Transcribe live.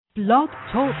Blog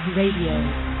Talk Radio.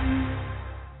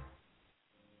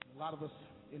 A lot of us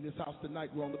in this house tonight,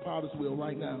 we're on the potter's wheel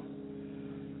right now.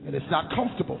 And it's not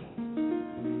comfortable.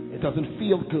 It doesn't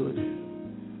feel good.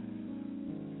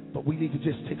 But we need to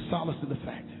just take solace in the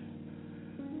fact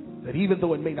that even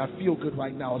though it may not feel good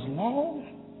right now, as long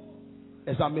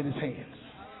as I'm in his hands,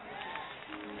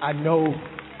 I know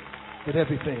that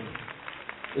everything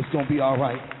is going to be all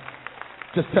right.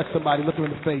 Just touch somebody, look them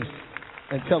in the face,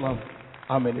 and tell them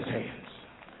I'm in his hands.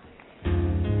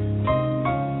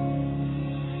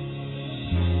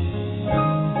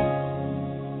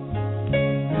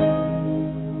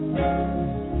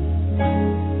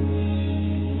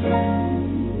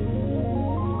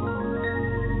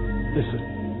 Listen.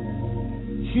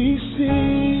 He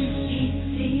sees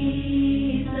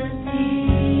the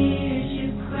tears you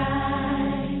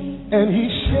cry, and he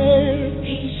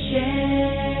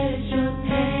shares your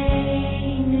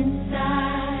pain inside.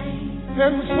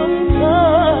 And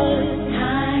sometimes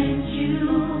you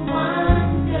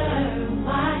wonder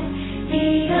why he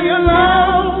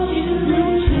allows you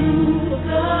to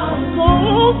go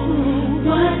through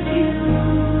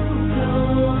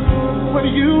what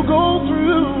you go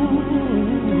through.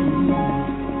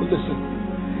 Listen,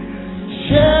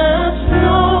 just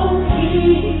know he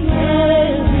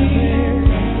has his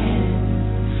hands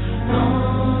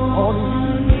on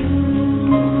you.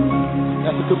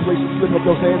 That's a good place to slip up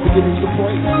those hands and give him some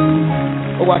praise.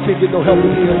 Oh, I can't get no help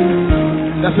in here.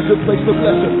 That's a good place to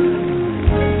bless him.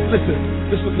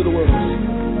 Listen to the words.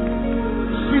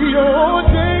 See your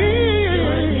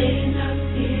days are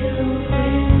filled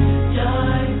with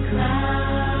dark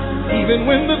clouds. Even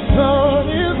when the sun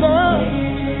is up,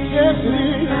 yes it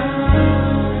is.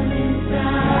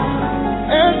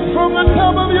 And from the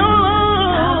top of your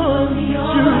lungs you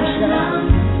shout.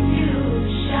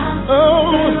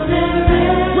 Oh,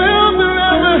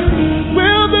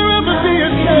 will there ever be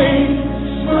a change?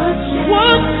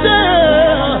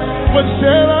 What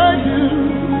shall I do?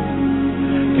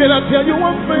 Can I tell you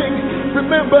one thing?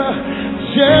 Remember,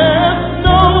 just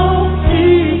know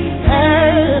he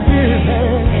has his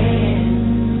hand.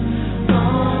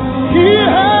 He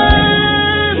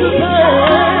has his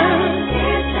hand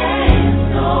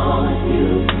on you.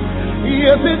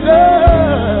 Yes, he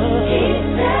does.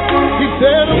 He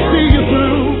said he'll see you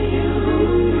through.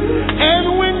 And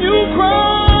when you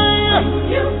cry,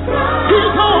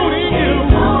 he's holding you.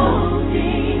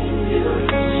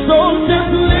 So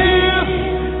just lift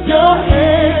your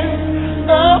head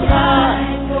up high,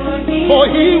 for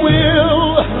he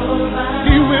will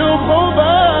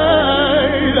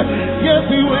provide. Yes,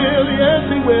 he will.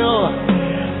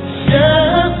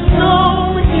 Just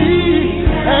know he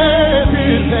has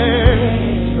his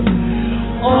hands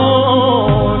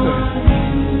on.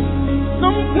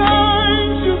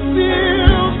 Sometimes you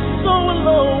feel so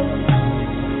alone,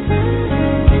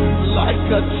 like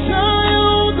a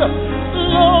child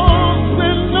lost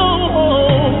and no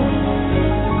home.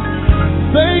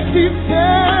 They keep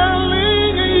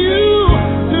telling you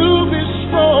to be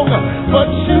strong, but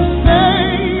you say,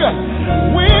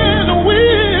 when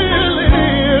will it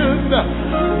end?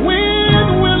 When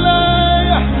will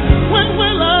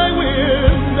I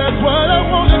win? That's what I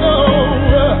want to know.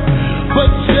 But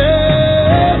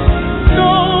just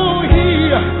know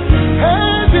he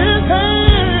has his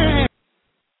hand.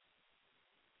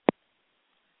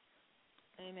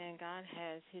 Amen. God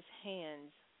has his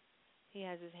hands. He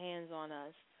has his hands on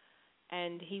us.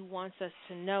 And he wants us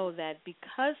to know that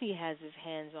because he has his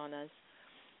hands on us,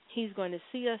 he's going to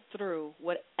see us through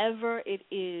whatever it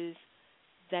is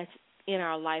that's in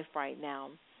our life right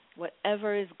now.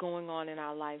 Whatever is going on in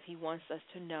our life, he wants us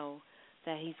to know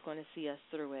that he's going to see us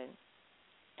through it.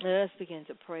 Let us begin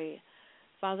to pray.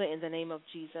 Father, in the name of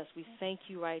Jesus, we thank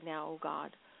you right now, oh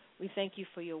God. We thank you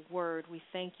for your word. We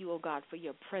thank you, oh God, for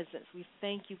your presence. We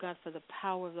thank you, God, for the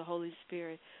power of the Holy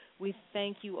Spirit. We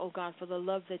thank you, oh God, for the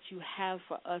love that you have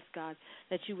for us, God,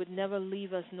 that you would never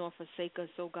leave us nor forsake us,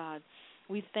 oh God.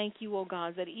 We thank you, oh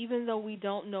God, that even though we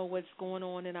don't know what's going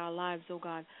on in our lives, oh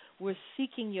God, we're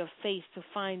seeking your face to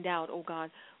find out, oh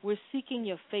God. We're seeking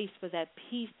your face for that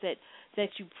peace that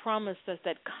you promised us,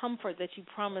 that comfort that you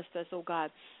promised us, oh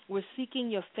God. We're seeking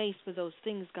your face for those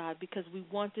things, God, because we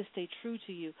want to stay true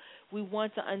to you. We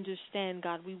want to understand,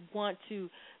 God. We want to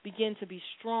begin to be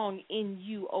strong in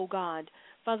you, oh God.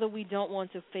 Father, we don't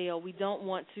want to fail. We don't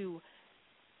want to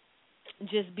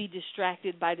just be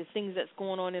distracted by the things that's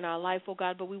going on in our life, oh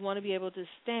God, but we want to be able to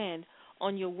stand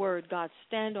on your word, God.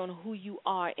 Stand on who you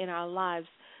are in our lives.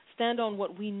 Stand on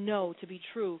what we know to be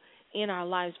true in our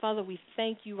lives. Father, we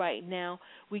thank you right now.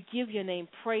 We give your name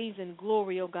praise and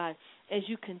glory, oh God. as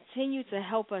you continue to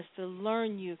help us to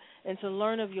learn you and to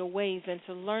learn of your ways and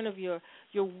to learn of your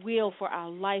will for our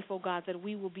life, oh God, that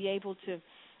we will be able to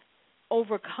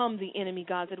overcome the enemy,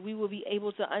 God, that we will be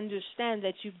able to understand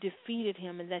that you've defeated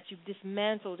him and that you've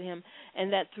dismantled him,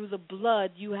 and that through the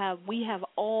blood we have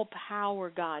all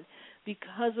power, God.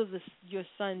 Because of your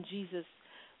Son, Jesus,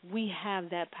 we have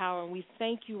that power, and we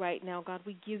thank you right now, God.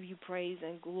 We give you praise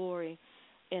and glory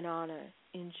and honor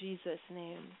in Jesus'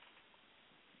 name.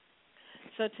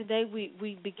 So today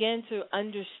we begin to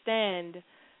understand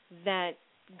that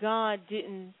God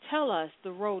didn't tell us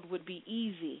the road would be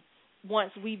easy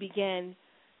once we began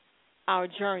our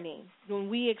journey. When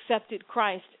we accepted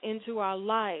Christ into our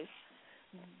life,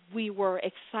 we were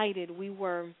excited. We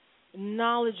were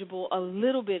knowledgeable a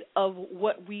little bit of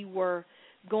what we were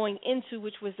going into,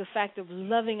 which was the fact of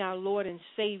loving our Lord and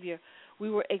Savior.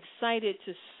 We were excited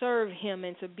to serve him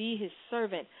and to be his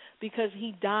servant because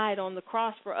he died on the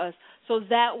cross for us. So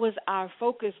that was our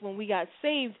focus when we got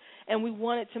saved, and we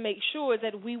wanted to make sure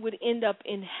that we would end up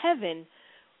in heaven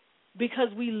because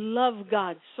we love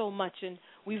God so much and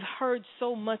we've heard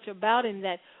so much about him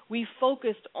that we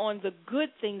focused on the good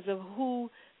things of who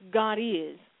God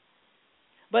is.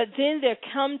 But then there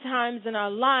come times in our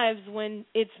lives when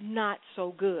it's not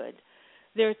so good.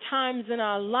 There are times in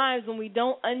our lives when we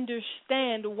don't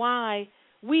understand why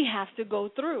we have to go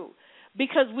through.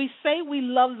 Because we say we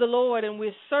love the Lord and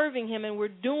we're serving him and we're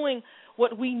doing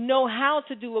what we know how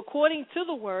to do according to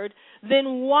the word,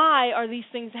 then why are these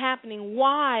things happening?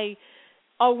 Why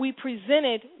are we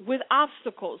presented with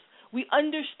obstacles? We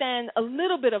understand a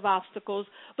little bit of obstacles,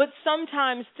 but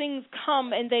sometimes things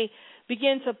come and they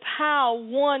begin to pile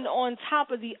one on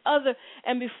top of the other,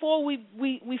 and before we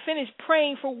finish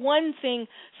praying for one thing,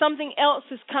 something else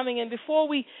is coming, and before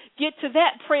we get to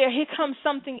that prayer, here comes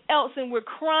something else, and we're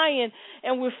crying,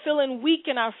 and we're feeling weak,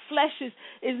 and our flesh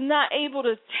is not able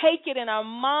to take it, and our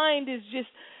mind is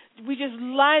we just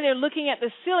lie there looking at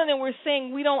the ceiling, and we're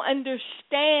saying we don't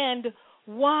understand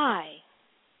why.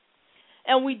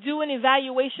 And we do an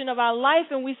evaluation of our life,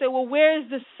 and we say, well, where is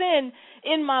the sin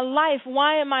in my life?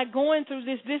 Why am I going through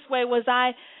this way? Was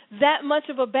I that much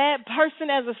of a bad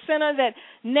person as a sinner that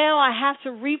now I have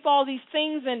to reap all these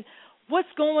things? And what's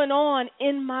going on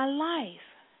in my life?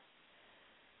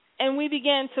 And we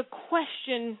began to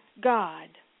question God.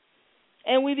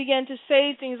 And we began to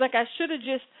say things like, I should have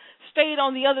just stayed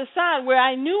on the other side where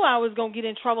I knew I was going to get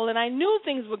in trouble and I knew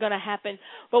things were going to happen.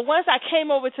 But once I came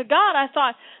over to God, I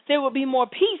thought there would be more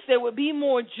peace, there would be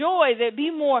more joy, there'd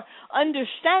be more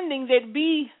understanding, there'd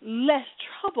be less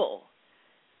trouble.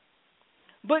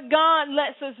 But God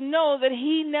lets us know that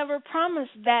he never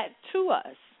promised that to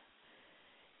us.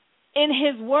 In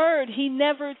his word, he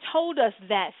never told us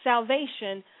that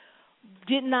salvation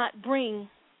did not bring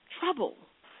trouble.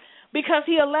 Because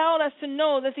he allowed us to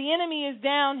know that the enemy is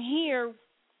down here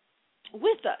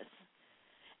with us.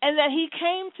 And that he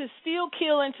came to steal,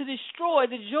 kill, and to destroy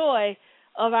the joy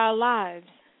of our lives.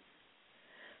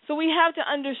 So we have to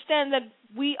understand that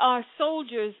we are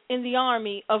soldiers in the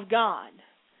army of God.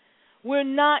 We're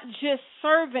not just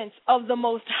servants of the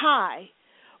Most High,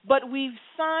 but we've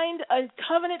signed a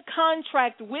covenant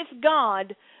contract with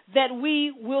God that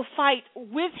we will fight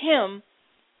with him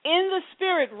in the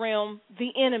spirit realm, the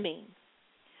enemy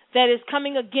that is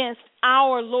coming against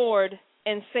our Lord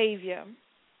and Savior.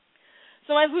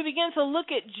 So as we begin to look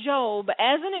at Job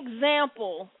as an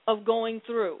example of going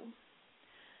through,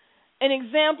 an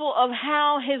example of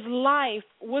how his life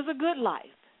was a good life.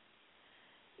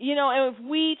 You know, and if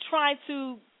we try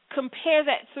to compare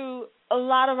that to a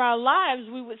lot of our lives,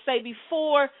 we would say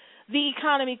before the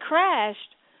economy crashed,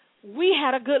 we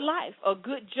had a good life, a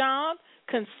good job,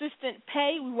 consistent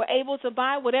pay. We were able to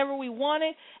buy whatever we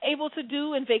wanted, able to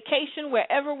do in vacation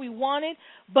wherever we wanted.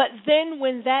 But then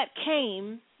when that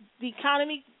came, the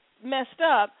economy messed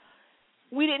up,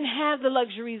 we didn't have the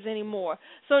luxuries anymore.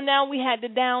 So now we had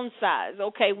to downsize.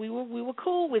 Okay, we were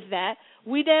cool with that.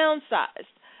 We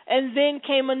downsized. And then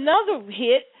came another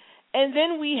hit, and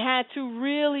then we had to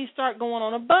really start going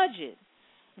on a budget.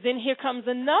 Then here comes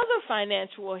another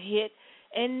financial hit,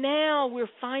 and now we're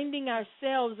finding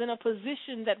ourselves in a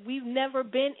position that we've never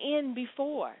been in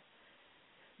before.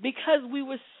 Because we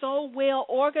were so well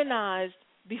organized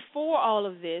before all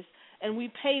of this, and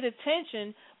we paid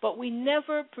attention, but we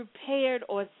never prepared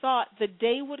or thought the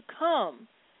day would come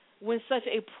when such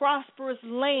a prosperous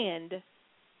land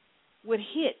would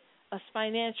hit us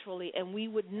financially, and we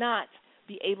would not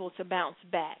be able to bounce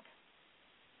back.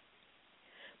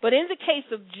 But in the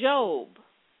case of Job,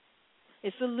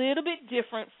 it's a little bit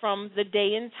different from the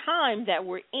day and time that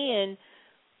we're in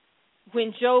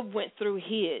when Job went through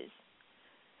his.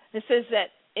 It says that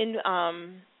in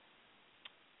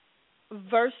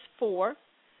verse 4,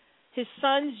 his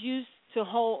sons used to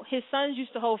hold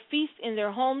feasts in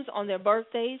their homes on their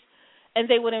birthdays, and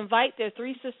they would invite their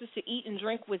 3 sisters to eat and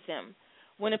drink with them.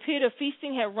 When a period of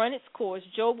feasting had run its course,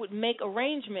 Job would make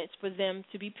arrangements for them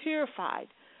to be purified.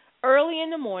 Early in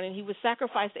the morning, he would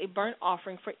sacrifice a burnt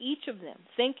offering for each of them,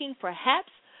 thinking, perhaps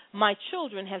my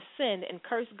children have sinned and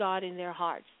cursed God in their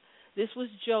hearts. This was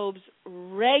Job's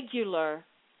regular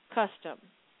custom.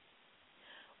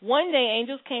 One day,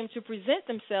 angels came to present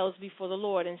themselves before the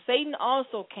Lord, and Satan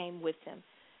also came with them.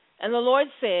 And the Lord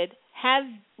said,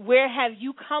 where have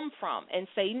you come from? And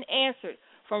Satan answered,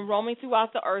 from roaming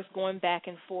throughout the earth, going back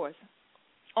and forth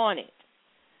on it.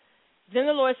 Then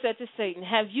the Lord said to Satan,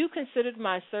 have you considered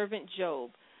my servant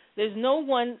Job? There's no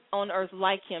one on earth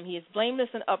like him. He is blameless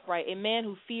and upright, a man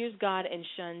who fears God and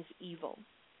shuns evil.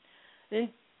 Then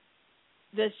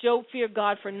does Job fear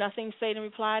God for nothing? Satan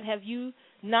replied, have you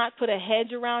not put a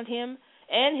hedge around him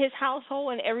and his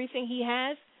household and everything he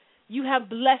has? You have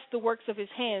blessed the works of his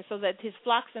hands so that his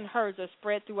flocks and herds are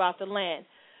spread throughout the land.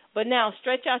 But now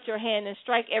stretch out your hand and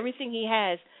strike everything he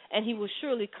has, and he will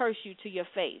surely curse you to your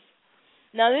face.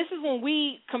 Now, this is when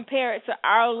we compare it to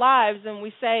our lives and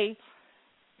we say,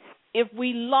 if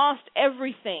we lost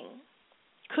everything,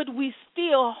 could we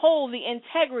still hold the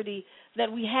integrity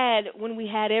that we had when we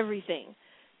had everything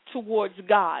towards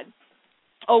God?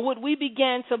 Or would we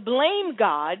begin to blame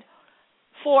God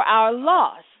for our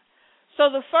loss? So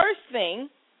the first thing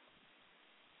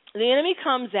the enemy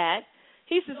comes at,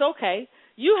 he says, okay,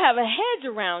 you have a hedge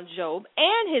around Job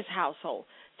and his household.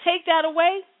 Take that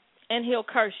away and he'll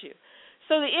curse you.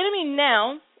 So the enemy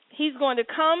now, he's going to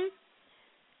come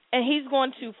and he's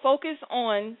going to focus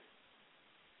on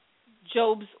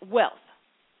Job's wealth.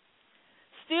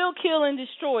 Steal, kill, and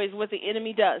destroy is what the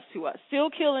enemy does to us. Steal,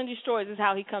 kill, and destroy is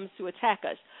how he comes to attack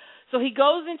us. So he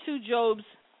goes into Job's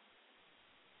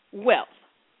wealth.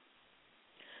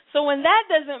 So when that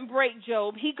doesn't break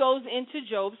Job, he goes into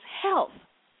Job's health.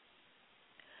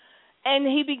 And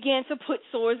he began to put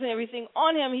sores and everything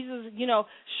on him. He says,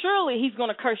 surely he's going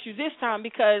to curse you this time,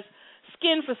 because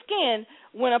skin for skin,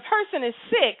 when a person is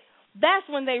sick, that's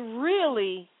when they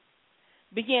really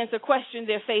begin to question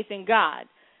their faith in God.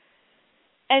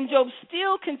 And Job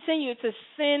still continued to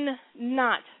sin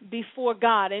not before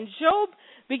God. And Job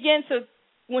began to,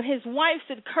 when his wife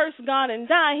said, curse God and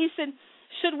die, he said,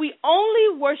 should we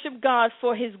only worship God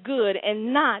for his good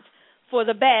and not for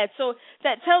the bad? So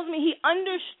that tells me he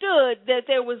understood that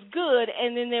there was good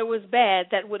and then there was bad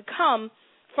that would come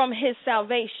from his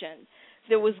salvation.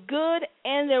 There was good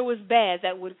and there was bad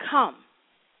that would come.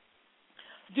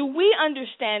 Do we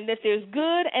understand that there's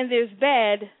good and there's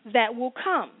bad that will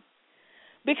come?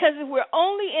 Because if we're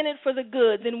only in it for the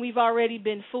good, then we've already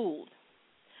been fooled.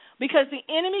 Because the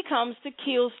enemy comes to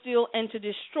kill, steal, and to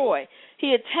destroy.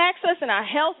 He attacks us in our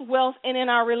health, wealth, and in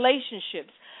our relationships.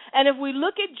 And if we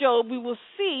look at Job, we will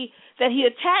see that he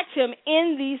attacked him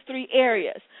in these 3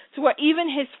 areas, to where even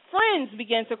his friends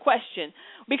began to question.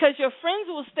 Because your friends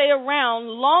will stay around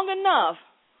long enough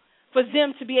for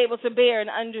them to be able to bear and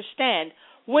understand.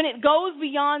 When it goes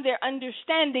beyond their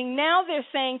understanding, now they're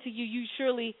saying to you, you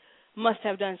surely must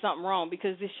have done something wrong,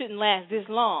 because this shouldn't last this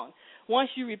long. Once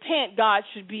you repent, God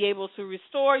should be able to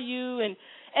restore you, and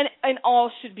all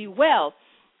should be well.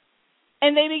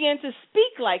 And they begin to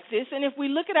speak like this. And if we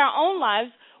look at our own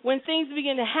lives, when things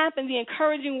begin to happen, the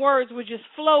encouraging words were just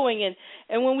flowing.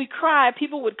 And when we cry,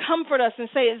 people would comfort us and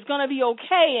say, it's going to be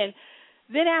okay. And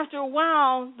then after a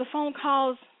while, the phone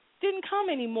calls didn't come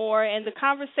anymore, and the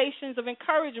conversations of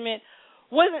encouragement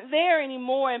wasn't there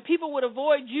anymore, and people would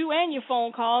avoid you and your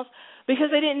phone calls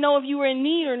because they didn't know if you were in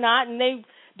need or not, and they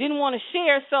didn't want to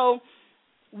share. So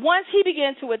once he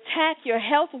began to attack your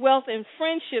health, wealth, and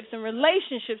friendships and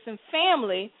relationships and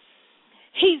family,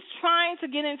 he's trying to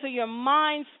get into your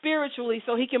mind spiritually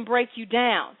so he can break you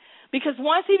down. Because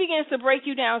once he begins to break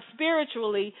you down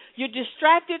spiritually, you're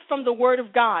distracted from the Word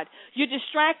of God. You're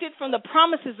distracted from the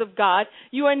promises of God.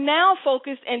 You are now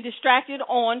focused and distracted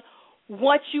on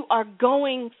what you are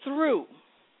going through.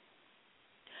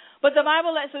 But the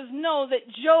Bible lets us know that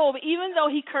Job, even though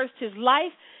he cursed his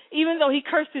life, even though he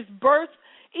cursed his birth,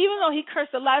 even though he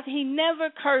cursed the life, he never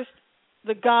cursed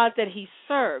the God that he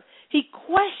served. He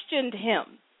questioned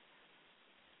him.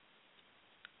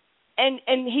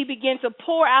 And he began to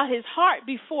pour out his heart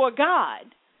before God.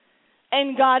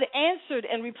 And God answered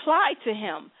and replied to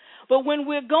him. But when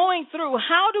we're going through,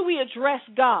 how do we address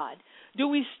God? Do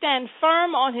we stand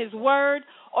firm on his word,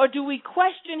 or do we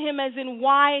question him as in,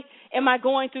 why am I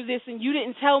going through this and you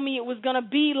didn't tell me it was going to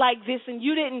be like this, and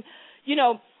you didn't,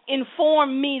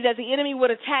 inform me that the enemy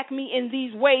would attack me in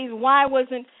these ways? Why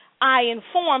wasn't I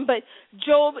informed? But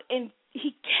Job,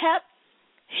 he kept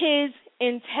his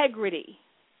integrity.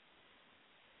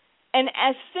 And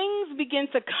as things begin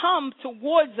to come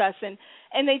towards us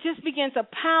and they just begin to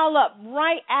pile up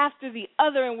right after the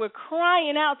other, and we're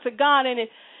crying out to God, and it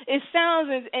sounds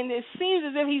and it seems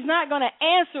as if he's not going to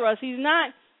answer us. He's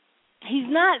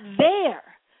not there.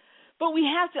 But we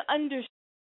have to understand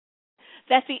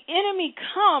that the enemy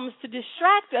comes to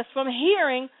distract us from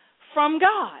hearing from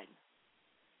God.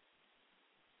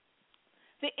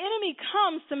 The enemy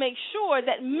comes to make sure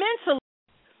that mentally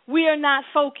we are not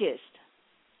focused.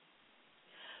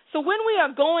 So when we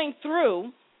are going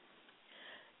through,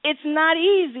 it's not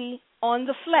easy on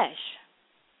the flesh.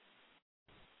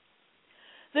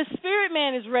 The spirit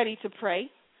man is ready to pray.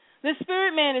 The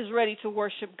spirit man is ready to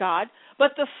worship God.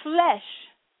 But the flesh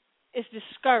is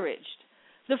discouraged.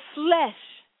 The flesh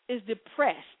is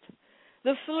depressed.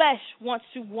 The flesh wants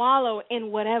to wallow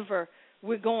in whatever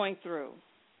we're going through.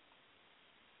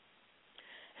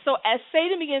 So as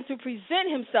Satan began to present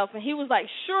himself, and he was like,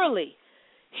 surely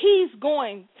he's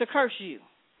going to curse you.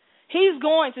 He's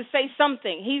going to say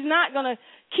something. He's not going to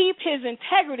keep his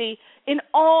integrity in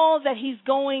all that he's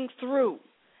going through.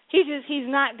 He's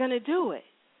not going to do it.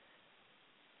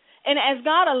 And as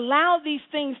God allowed these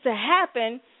things to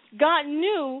happen, God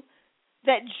knew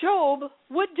that Job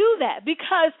would do that,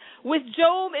 because with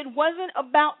Job it wasn't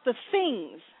about the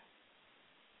things.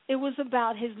 It was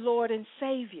about his Lord and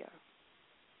Savior.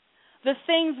 The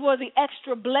things were the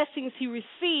extra blessings he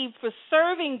received for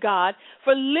serving God,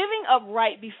 for living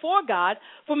upright before God,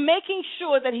 for making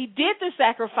sure that he did the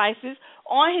sacrifices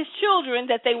on his children,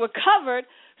 that they were covered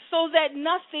so that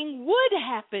nothing would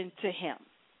happen to him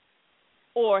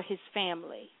or his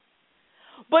family.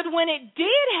 But when it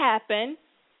did happen,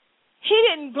 he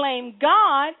didn't blame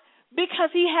God, because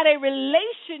he had a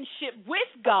relationship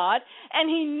with God, and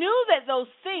he knew that those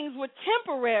things were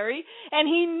temporary, and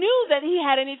he knew that he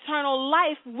had an eternal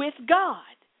life with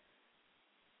God.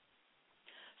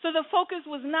 So the focus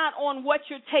was not on what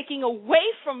you're taking away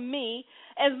from me.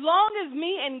 As long as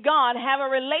me and God have a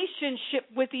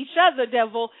relationship with each other,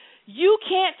 devil, you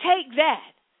can't take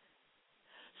that.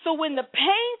 So when the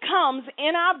pain comes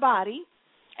in our body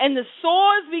and the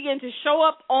sores begin to show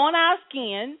up on our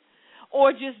skin,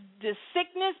 or just the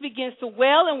sickness begins to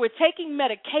well, and we're taking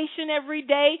medication every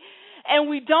day, and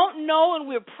we don't know, and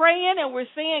we're praying, and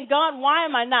we're saying, God, why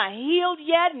am I not healed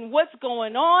yet, and what's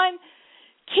going on?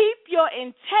 Keep your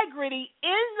integrity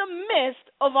in the midst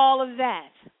of all of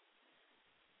that.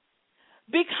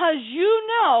 Because you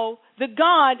know the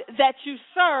God that you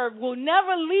serve will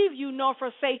never leave you nor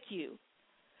forsake you.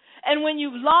 And when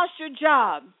you've lost your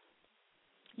job,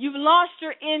 you've lost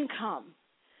your income,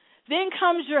 then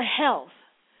comes your health.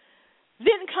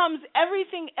 Then comes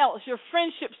everything else. Your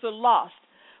friendships are lost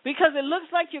because it looks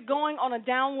like you're going on a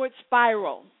downward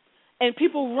spiral, and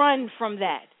people run from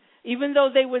that, even though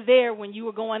they were there when you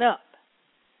were going up.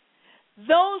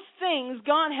 Those things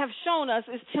God have shown us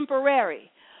is temporary,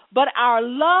 but our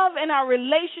love and our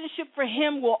relationship for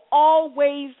him will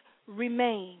always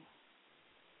remain.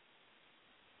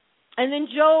 And then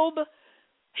Job,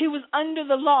 he was under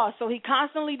the law, so he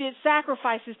constantly did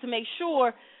sacrifices to make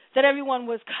sure that everyone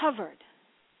was covered.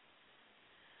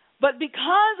 But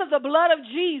because of the blood of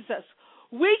Jesus,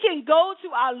 we can go to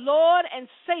our Lord and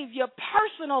Savior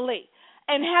personally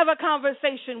and have a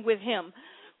conversation with him.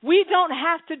 We don't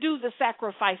have to do the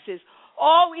sacrifices.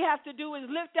 All we have to do is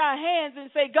lift our hands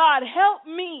and say, God, help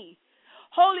me.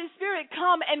 Holy Spirit,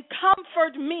 come and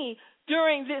comfort me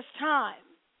during this time.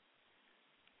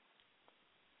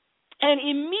 And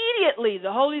immediately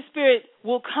the Holy Spirit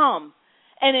will come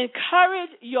and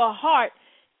encourage your heart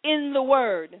in the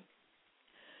word.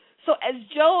 So as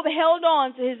Job held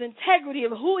on to his integrity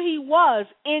of who he was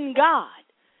in God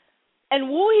and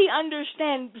who he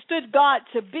understood God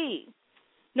to be,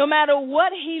 no matter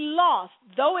what he lost,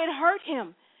 though it hurt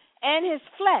him and his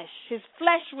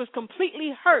flesh was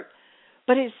completely hurt,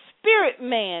 but his spirit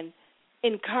man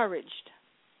encouraged.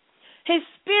 His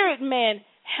spirit man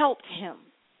helped him,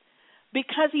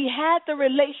 because he had the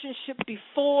relationship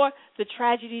before the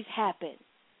tragedies happened.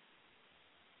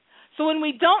 So when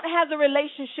we don't have the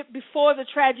relationship before the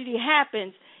tragedy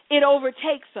happens, it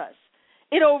overtakes us.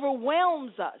 It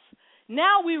overwhelms us.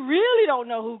 Now we really don't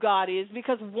know who God is,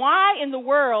 because why in the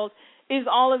world is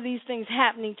all of these things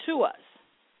happening to us?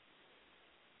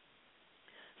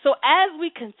 So as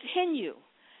we continue,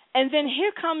 and then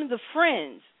here come the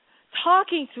friends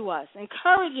talking to us,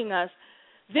 encouraging us,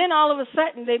 then all of a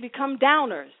sudden they become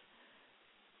downers.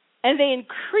 And they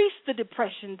increase the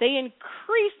depression. They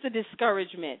increase the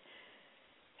discouragement.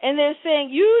 And they're saying,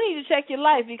 you need to check your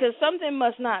life because something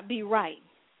must not be right.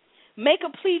 Make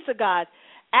a plea to God.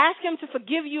 Ask him to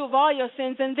forgive you of all your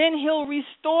sins, and then he'll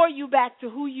restore you back to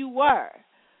who you were.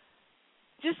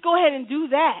 Just go ahead and do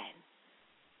that.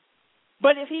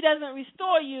 But if he doesn't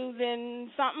restore you,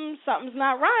 then something's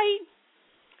not right.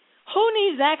 Who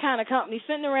needs that kind of company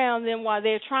sitting around them while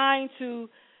they're trying to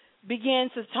begin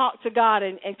to talk to God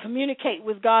and communicate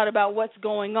with God about what's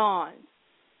going on?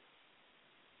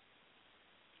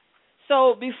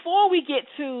 So before we get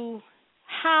to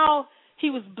how he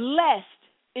was blessed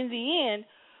in the end,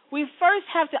 we first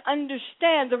have to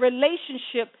understand the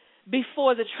relationship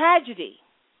before the tragedy.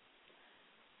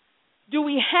 Do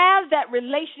we have that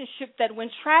relationship that when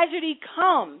tragedy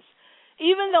comes,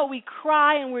 even though we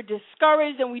cry and we're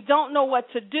discouraged and we don't know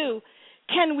what to do,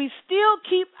 can we still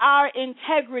keep our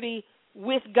integrity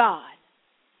with God?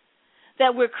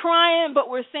 That we're crying, but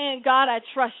we're saying, God, I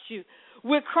trust you.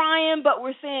 We're crying, but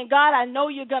we're saying, God, I know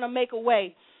you're going to make a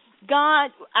way.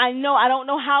 God, I don't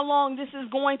know how long this is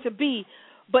going to be,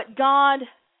 but God,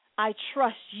 I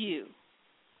trust you.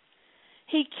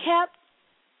 He kept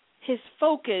his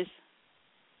focus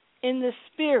in the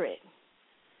spirit,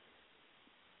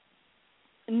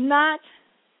 not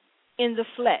in the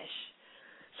flesh.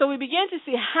 So we begin to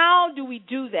see, how do we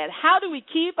do that? How do we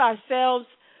keep ourselves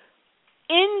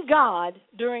in God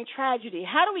during tragedy?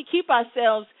 How do we keep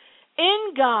ourselves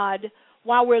in God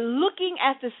while we're looking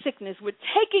at the sickness? We're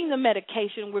taking the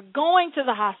medication. We're going to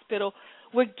the hospital.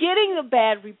 We're getting the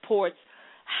bad reports.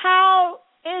 How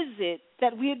is it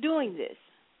that we are doing this?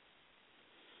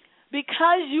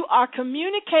 Because you are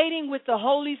communicating with the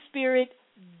Holy Spirit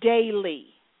daily.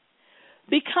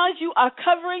 Because you are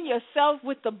covering yourself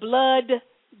with the blood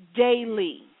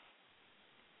daily.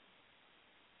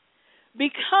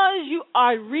 Because you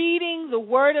are reading the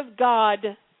Word of God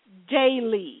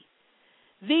daily.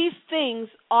 These things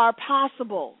are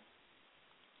possible.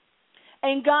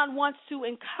 And God wants to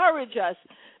encourage us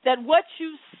that what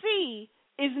you see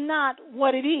is not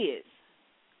what it is.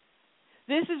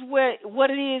 This is where what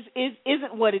it is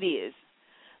isn't what it is.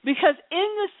 Because in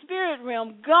the spirit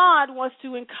realm, God wants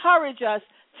to encourage us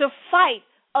to fight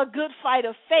a good fight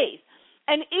of faith.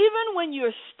 And even when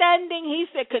you're standing, he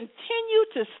said, continue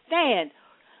to stand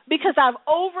because I've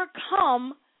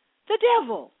overcome the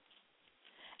devil.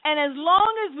 And as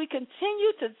long as we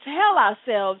continue to tell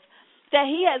ourselves that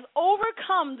he has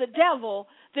overcome the devil,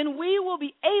 then we will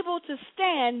be able to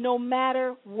stand no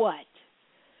matter what.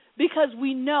 Because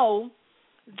we know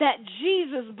that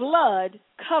Jesus' blood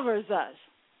covers us.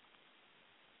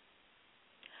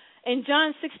 In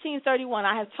John 16:31,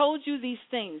 I have told you these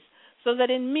things so that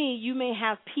in me you may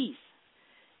have peace.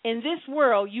 In this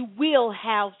world you will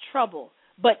have trouble,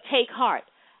 but take heart.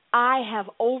 I have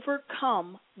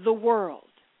overcome the world.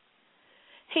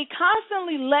 He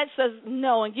constantly lets us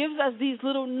know and gives us these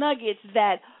little nuggets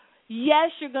that, yes,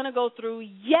 you're going to go through.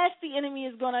 Yes, the enemy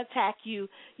is going to attack you.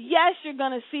 Yes, you're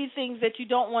going to see things that you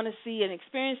don't want to see and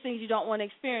experience things you don't want to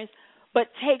experience. But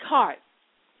take heart,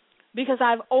 because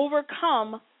I've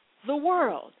overcome the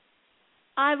world.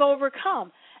 I've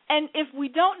overcome. And if we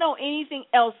don't know anything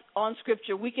else on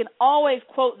Scripture, we can always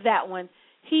quote that one.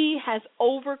 He has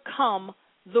overcome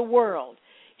the world.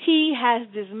 He has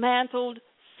dismantled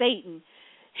Satan.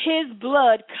 His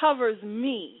blood covers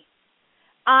me.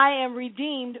 I am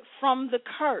redeemed from the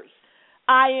curse.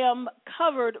 I am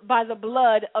covered by the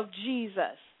blood of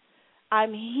Jesus.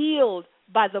 I'm healed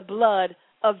by the blood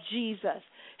of Jesus.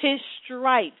 His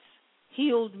stripes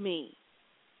healed me.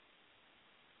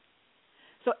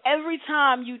 So every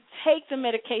time you take the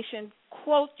medication,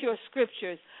 quote your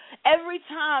scriptures. Every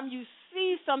time you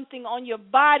see something on your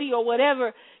body or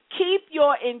whatever, keep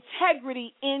your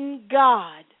integrity in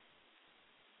God.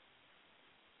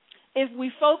 If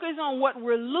we focus on what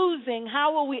we're losing,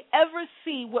 how will we ever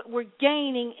see what we're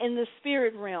gaining in the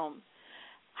spirit realm?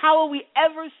 How will we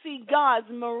ever see God's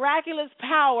miraculous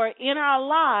power in our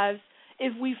lives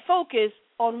if we focus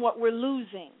on what we're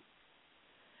losing?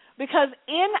 Because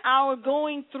in our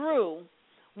going through,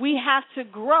 we have to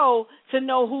grow to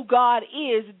know who God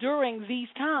is during these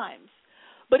times.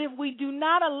 But if we do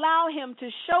not allow him to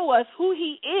show us who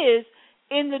he is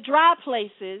in the dry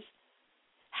places,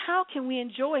 how can we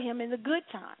enjoy him in the good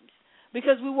times?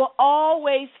 Because we will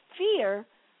always fear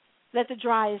that the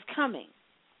dry is coming.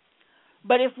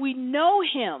 But if we know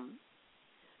him,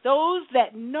 those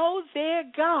that know their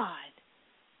God,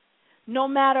 no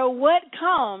matter what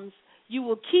comes, you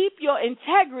will keep your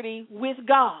integrity with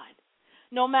God.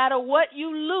 No matter what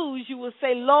you lose, you will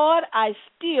say, Lord, I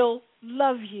still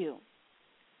love you.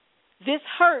 This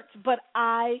hurts, but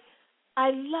I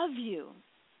love you.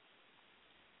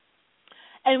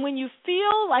 And when you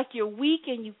feel like you're weak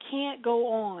and you can't go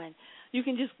on, you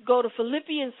can just go to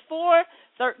Philippians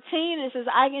 4:13. It says,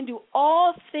 I can do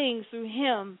all things through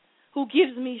him who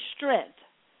gives me strength.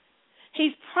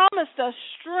 He's promised us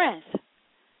strength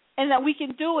and that we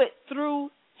can do it through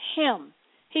him.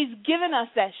 He's given us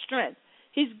that strength.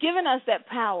 He's given us that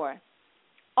power.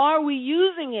 Are we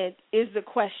using it is the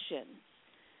question.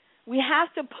 We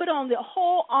have to put on the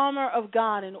whole armor of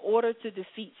God in order to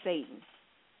defeat Satan.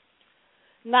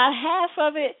 Not half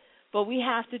of it, but we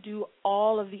have to do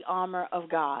all of the armor of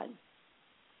God.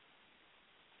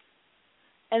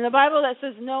 And the Bible that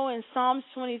says no in Psalms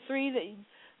 23, that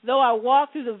though I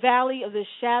walk through the valley of the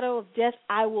shadow of death,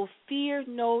 I will fear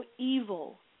no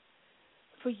evil.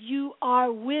 For you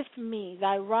are with me,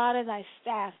 thy rod and thy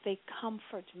staff, they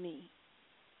comfort me.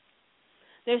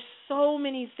 There's so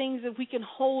many things that we can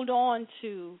hold on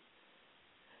to,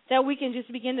 that we can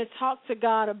just begin to talk to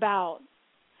God about.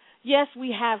 Yes,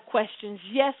 we have questions.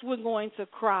 Yes, we're going to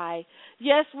cry.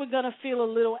 Yes, we're going to feel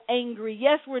a little angry.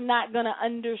 Yes, we're not going to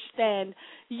understand.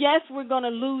 Yes, we're going to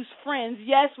lose friends.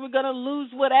 Yes, we're going to lose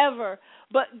whatever.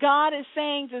 But God is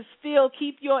saying to still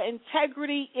keep your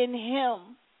integrity in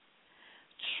him.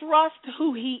 Trust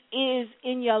who he is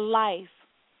in your life.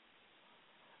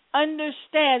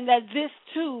 Understand that this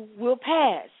too will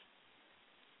pass.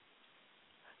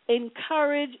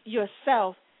 Encourage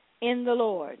yourself in the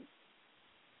Lord.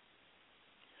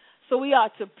 So we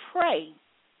ought to pray,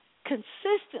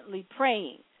 consistently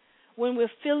praying, when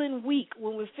we're feeling weak,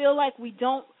 when we feel like we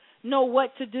don't know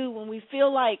what to do, when we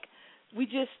feel like we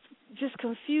just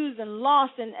confused and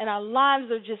lost and our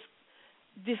lives are just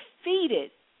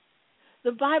defeated.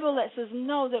 The Bible lets us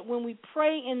know that when we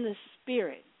pray in the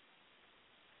Spirit,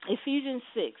 Ephesians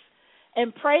 6,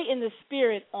 and pray in the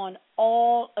Spirit on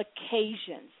all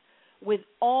occasions with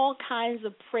all kinds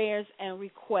of prayers and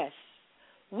requests.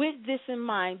 With this in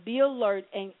mind, be alert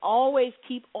and always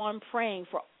keep on praying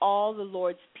for all the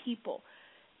Lord's people.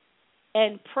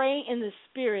 And pray in the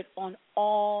Spirit on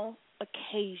all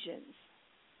occasions.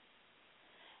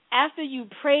 After you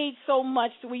prayed so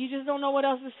much to where you just don't know what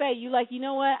else to say, you're like, you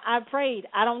know what? I prayed.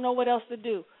 I don't know what else to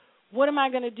do. What am I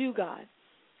going to do, God?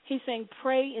 He's saying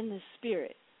pray in the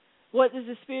Spirit. What does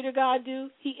the Spirit of God do?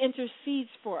 He intercedes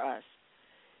for us.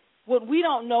 What we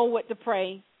don't know what to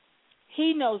pray,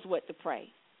 he knows what to pray.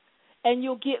 And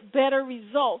you'll get better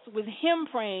results with him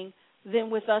praying than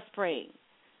with us praying.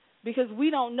 Because we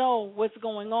don't know what's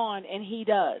going on, and he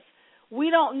does.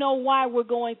 We don't know why we're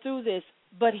going through this,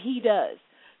 but he does.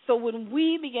 So when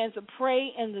we begin to pray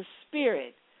in the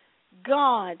Spirit,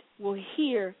 God will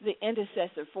hear the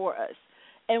intercessor for us,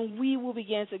 and we will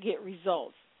begin to get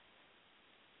results.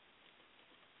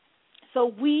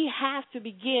 So we have to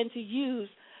begin to use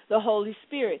the Holy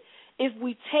Spirit. If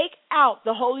we take out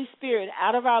the Holy Spirit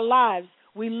out of our lives,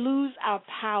 we lose our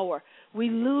power. We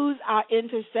lose our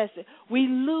intercessor. We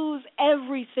lose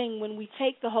everything when we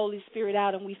take the Holy Spirit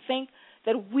out and we think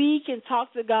that we can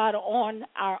talk to God on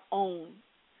our own.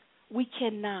 We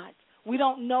cannot. We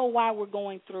don't know why we're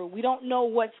going through. We don't know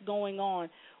what's going on.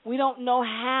 We don't know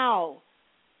how.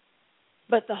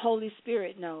 But the Holy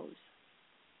Spirit knows.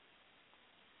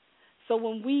 So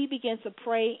when we begin to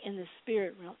pray in the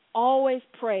Spirit realm, always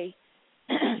pray,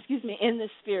 in the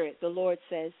Spirit, the Lord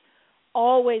says.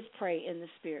 Always pray in the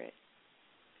Spirit.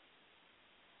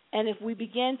 And if we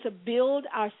begin to build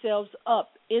ourselves up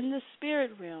in the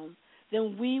spirit realm,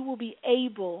 then we will be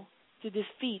able to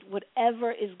defeat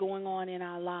whatever is going on in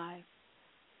our lives.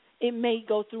 It may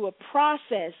go through a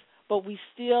process, but we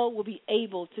still will be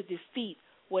able to defeat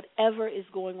whatever is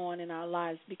going on in our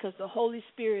lives because the Holy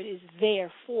Spirit is there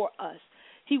for us.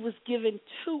 He was given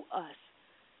to us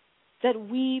that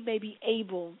we may be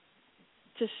able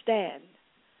to stand.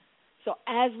 So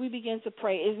as we begin to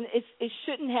pray, it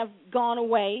shouldn't have gone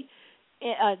away.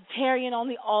 Tarrying on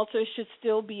the altar should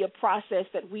still be a process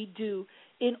that we do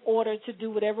in order to do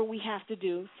whatever we have to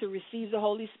do to receive the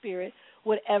Holy Spirit,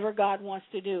 whatever God wants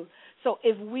to do. So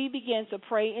if we begin to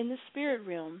pray in the spirit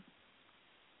realm,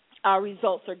 our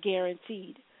results are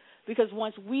guaranteed. Because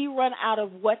once we run out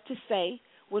of what to say,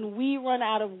 when we run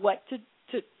out of what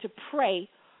to pray,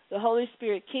 the Holy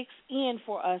Spirit kicks in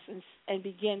for us and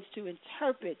begins to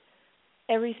interpret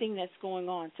everything that's going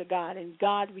on to God. And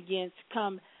God begins to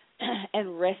come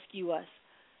and rescue us.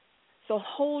 So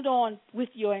hold on with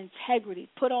your integrity.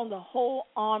 Put on the whole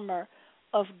armor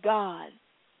of God.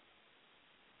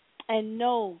 And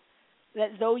know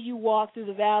that though you walk through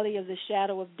the valley of the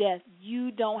shadow of death,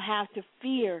 you don't have to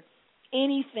fear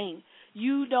anything.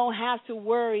 You don't have to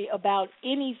worry about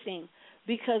anything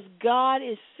because God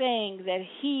is saying that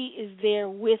He is there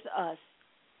with us.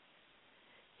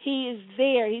 He is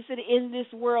there. He said, in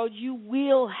this world you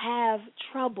will have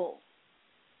trouble,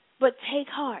 but take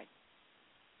heart.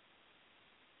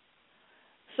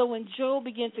 So when Job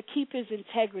began to keep his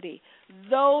integrity,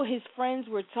 though his friends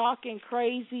were talking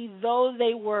crazy, though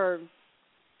they were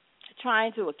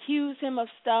trying to accuse him of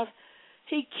stuff,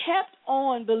 he kept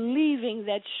on believing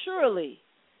that surely,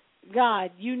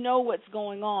 God, you know what's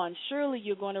going on. Surely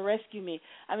you're going to rescue me.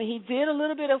 I mean, he did a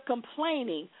little bit of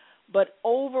complaining, but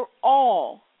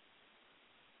overall,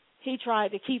 he tried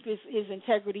to keep his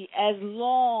integrity as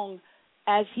long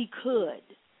as he could.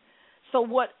 So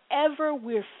whatever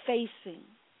we're facing,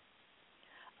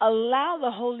 allow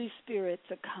the Holy Spirit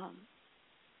to come.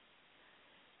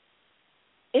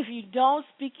 If you don't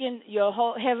speak in your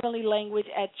heavenly language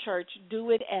at church,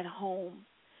 do it at home.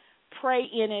 Pray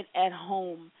in it at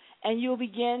home. And you'll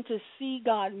begin to see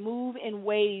God move in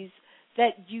ways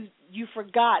that you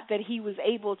forgot that he was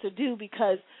able to do,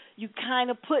 because you kind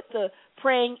of put the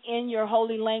praying in your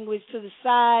holy language to the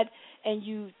side, and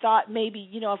you thought maybe,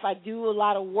 if I do a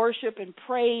lot of worship and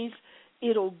praise,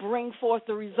 it'll bring forth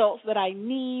the results that I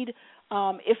need.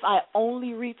 If I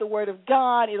only read the Word of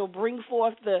God, it'll bring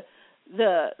forth the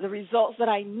results that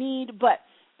I need. But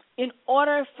in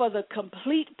order for the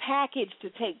complete package to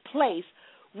take place,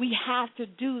 we have to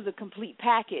do the complete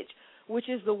package, which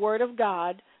is the Word of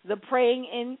God, the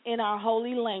praying in our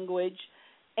holy language,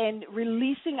 and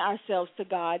releasing ourselves to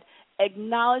God,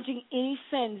 acknowledging any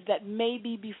sins that may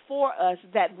be before us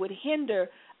that would hinder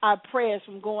our prayers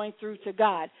from going through to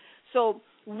God. So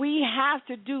we have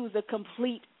to do the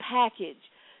complete package.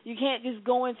 You can't just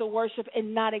go into worship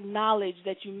and not acknowledge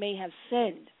that you may have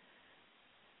sinned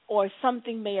or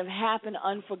something may have happened,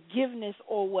 unforgiveness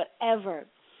or whatever.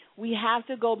 We have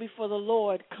to go before the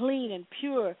Lord clean and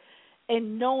pure,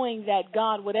 and knowing that,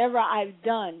 God, whatever I've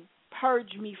done,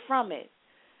 purge me from it.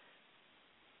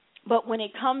 But when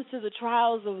it comes to the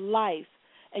trials of life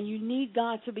and you need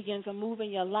God to begin to move in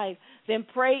your life, then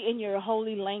pray in your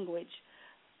holy language.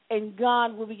 And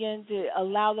God will begin to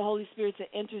allow the Holy Spirit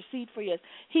to intercede for you.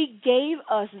 He gave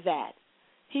us that.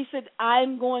 He said,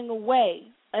 I'm going away,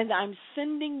 and I'm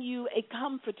sending you a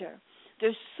comforter.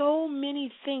 There's so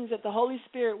many things that the Holy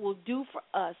Spirit will do for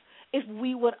us if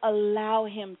we would allow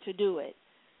him to do it.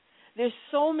 There's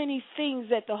so many things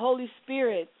that the Holy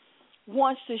Spirit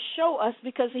wants to show us,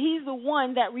 because he's the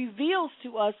one that reveals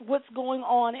to us what's going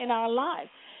on in our life.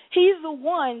 He's the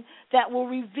one that will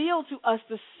reveal to us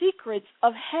the secrets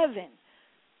of heaven.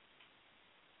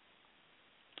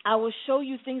 I will show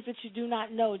you things that you do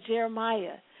not know,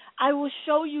 Jeremiah. I will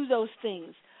show you those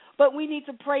things. But we need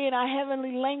to pray in our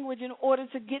heavenly language in order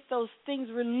to get those things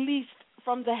released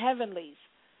from the heavenlies.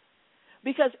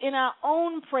 Because in our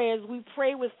own prayers, we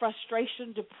pray with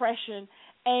frustration, depression,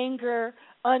 anger,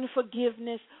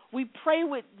 unforgiveness. We pray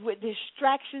with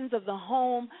distractions of the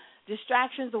home,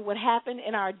 distractions of what happened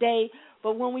in our day.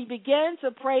 But when we begin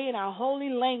to pray in our holy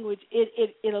language,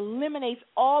 it eliminates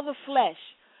all the flesh,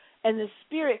 and the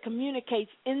Spirit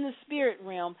communicates in the spirit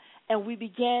realm, and we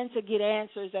begin to get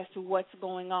answers as to what's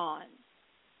going on.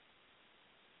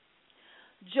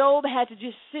 Job had to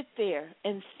just sit there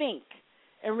and think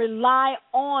and rely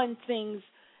on things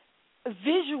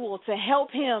visual to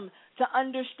help him to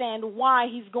understand why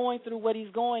he's going through what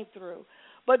he's going through.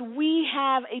 But we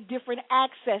have a different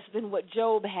access than what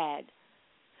Job had.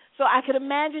 So I could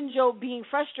imagine Job being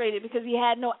frustrated because he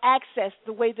had no access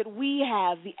the way that we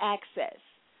have the access.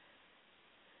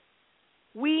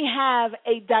 We have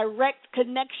a direct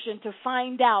connection to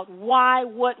find out why,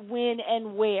 what, when,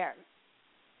 and where.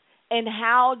 And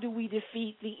how do we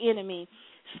defeat the enemy?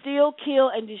 Steal, kill,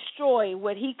 and destroy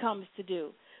what he comes to do.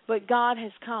 But God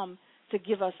has come to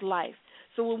give us life.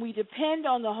 So when we depend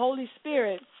on the Holy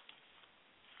Spirit,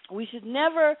 we should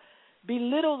never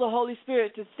belittle the Holy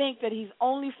Spirit to think that he's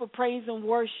only for praise and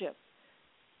worship.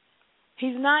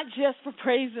 He's not just for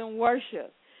praise and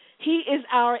worship. He is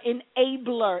our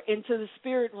enabler into the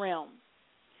spirit realm.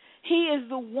 He is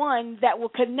the one that will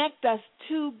connect us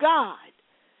to God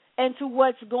and to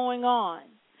what's going on.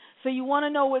 So you want to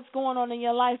know what's going on in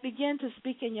your life, begin to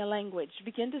speak in your language.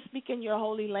 Begin to speak in your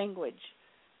holy language,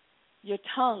 your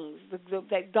tongues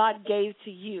that God gave to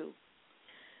you.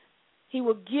 He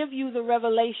will give you the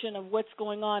revelation of what's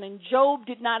going on. And Job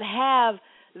did not have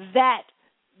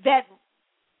that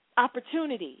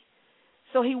opportunity.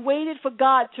 So he waited for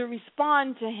God to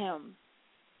respond to him.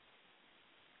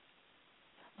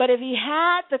 But if he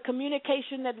had the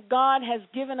communication that God has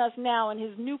given us now in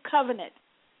his new covenant,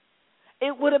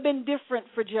 it would have been different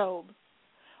for Job.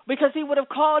 Because he would have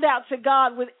called out to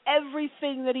God with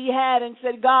everything that he had and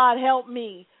said, God, help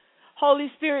me. Holy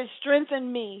Spirit,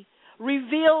 strengthen me.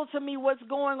 reveal to me what's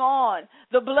going on.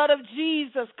 The blood of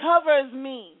Jesus covers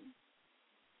me.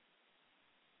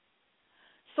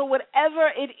 So whatever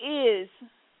it is,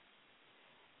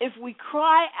 if we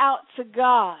cry out to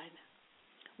God,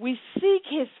 we seek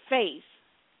his face,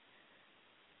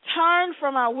 turn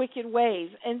from our wicked ways,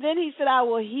 and then he said, I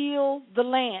will heal the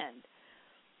land.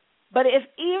 But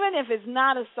even if it's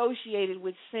not associated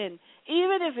with sin,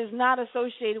 even if it's not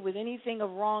associated with anything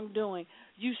of wrongdoing,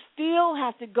 you still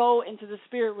have to go into the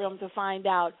spirit realm to find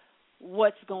out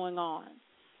what's going on.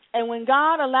 And when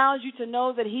God allows you to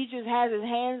know that he just has his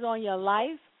hands on your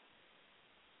life,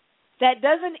 that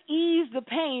doesn't ease the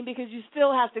pain because you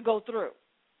still have to go through.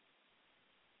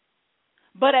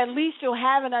 But at least you'll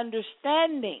have an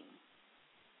understanding,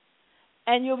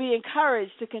 and you'll be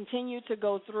encouraged to continue to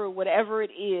go through whatever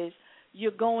it is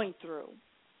you're going through.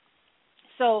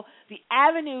 So the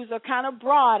avenues are kind of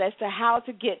broad as to how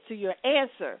to get to your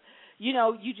answer.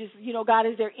 God,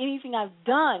 is there anything I've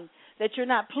done that you're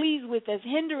not pleased with that's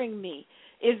hindering me?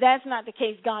 If that's not the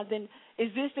case, God, then is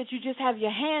this that you just have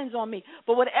your hands on me?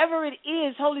 But whatever it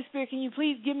is, Holy Spirit, can you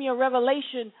please give me a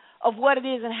revelation of what it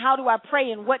is and how do I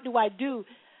pray and what do I do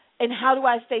and how do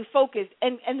I stay focused?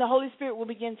 And the Holy Spirit will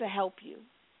begin to help you.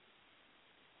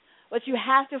 But you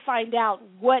have to find out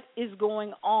what is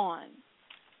going on.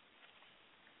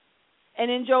 And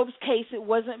in Job's case, it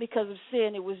wasn't because of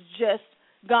sin. It was just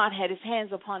God had his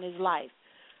hands upon his life.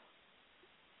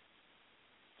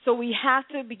 So we have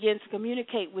to begin to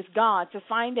communicate with God to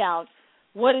find out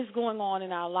what is going on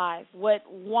in our lives.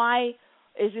 Why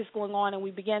is this going on? And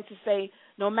we begin to say,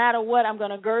 no matter what, I'm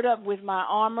going to gird up with my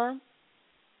armor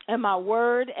and my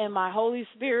word and my Holy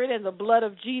Spirit and the blood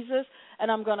of Jesus,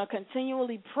 and I'm going to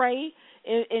continually pray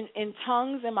in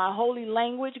tongues in my holy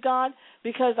language, God,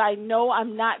 because I know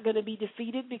I'm not going to be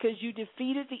defeated because you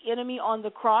defeated the enemy on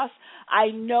the cross. I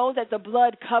know that the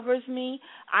blood covers me.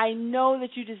 I know that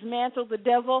you dismantled the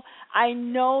devil. I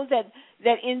know that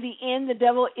in the end the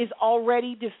devil is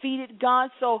already defeated,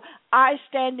 God. So I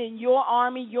stand in your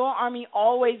army. Your army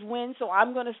always wins, so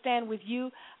I'm going to stand with you.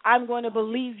 I'm going to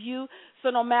believe you. So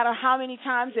no matter how many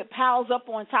times it piles up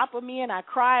on top of me and I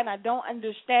cry and I don't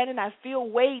understand and I feel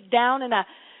weighed down and I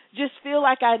just feel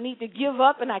like I need to give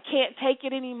up and I can't take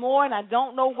it anymore and I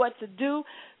don't know what to do,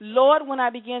 Lord, when I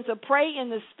begin to pray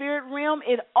in the spirit realm,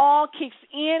 it all kicks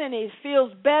in and it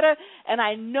feels better and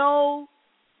I know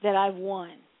that I've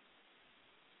won.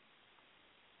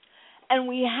 And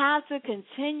we have to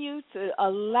continue to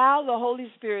allow the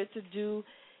Holy Spirit to do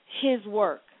his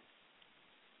work.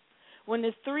 When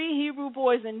the three Hebrew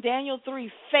boys in Daniel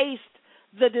 3 faced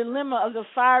the dilemma of the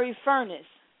fiery furnace,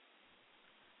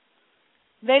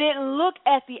 they didn't look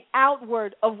at the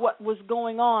outward of what was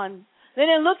going on. They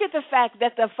didn't look at the fact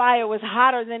that the fire was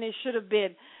hotter than it should have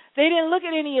been. They didn't look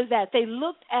at any of that. They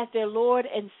looked at their Lord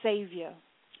and Savior.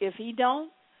 If he don't,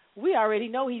 we already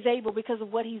know he's able because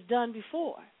of what he's done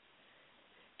before.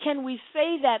 Can we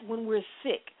say that when we're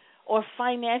sick or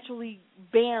financially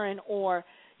barren or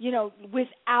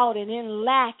without and in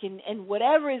lack and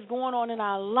whatever is going on in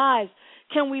our lives,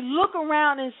 can we look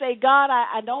around and say, God,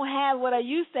 I don't have what I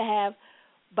used to have,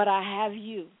 but I have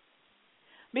you?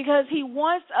 Because he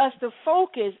wants us to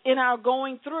focus in our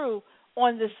going through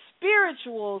on the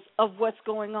spirituals of what's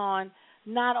going on,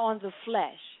 not on the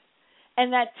flesh.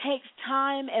 And that takes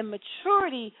time and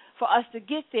maturity for us to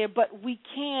get there, but we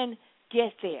can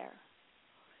get there.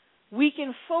 We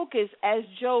can focus as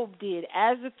Job did,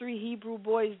 as the three Hebrew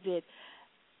boys did,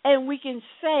 and we can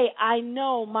say, I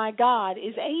know my God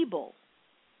is able.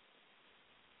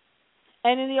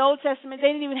 And in the Old Testament, they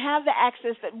didn't even have the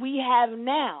access that we have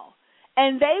now.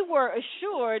 And they were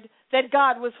assured that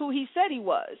God was who he said he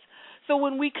was. So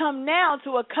when we come now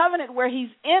to a covenant where he's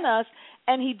in us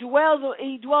and he dwells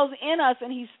in us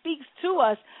and he speaks to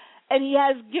us and he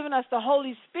has given us the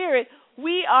Holy Spirit,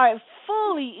 we are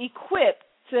fully equipped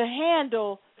to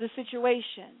handle the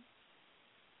situation.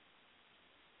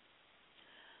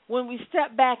 When we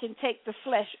step back and take the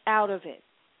flesh out of it,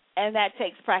 and that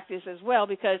takes practice as well,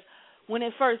 because when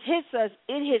it first hits us,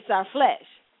 it hits our flesh.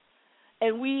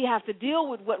 And we have to deal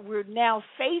with what we're now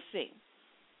facing.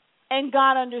 And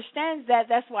God understands that.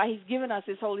 That's why he's given us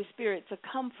his Holy Spirit to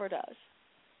comfort us.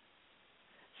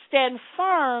 Stand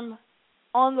firm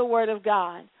on the Word of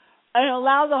God and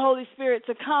allow the Holy Spirit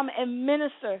to come and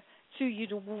minister to you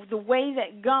the way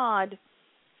that God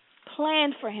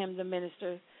planned for him to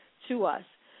minister to us.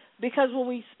 Because when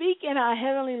we speak in our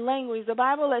heavenly language, the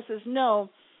Bible lets us know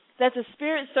that the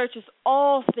Spirit searches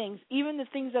all things, even the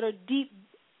things that are deep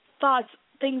thoughts,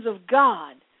 things of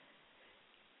God.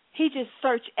 He just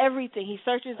searches everything. He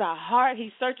searches our heart.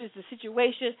 He searches the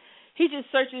situation. He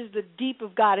just searches the deep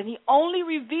of God, and he only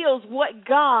reveals what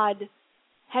God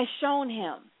has shown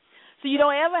him. So you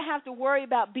don't ever have to worry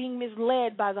about being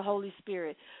misled by the Holy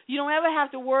Spirit. You don't ever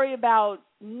have to worry about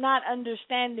not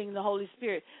understanding the Holy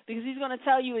Spirit, because he's going to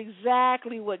tell you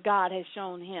exactly what God has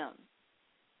shown him.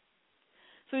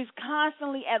 So he's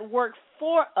constantly at work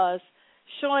for us,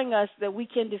 showing us that we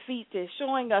can defeat this,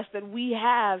 showing us that we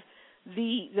have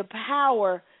the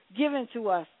power given to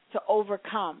us to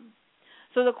overcome.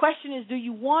 So the question is, do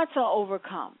you want to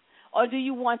overcome, or do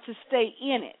you want to stay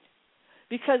in it?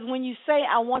 Because when you say,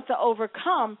 I want to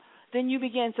overcome, then you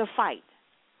begin to fight.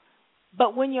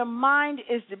 But when your mind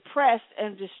is depressed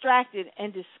and distracted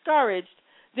and discouraged,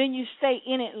 then you stay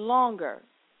in it longer.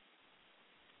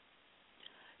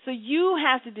 So you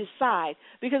have to decide,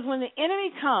 because when the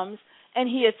enemy comes and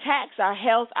he attacks our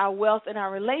health, our wealth, and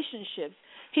our relationships,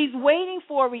 he's waiting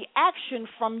for a reaction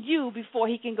from you before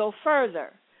he can go further.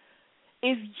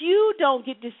 If you don't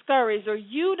get discouraged or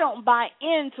you don't buy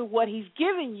into what he's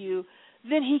giving you,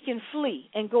 then he can flee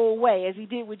and go away, as he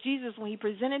did with Jesus when he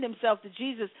presented himself to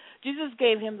Jesus. Jesus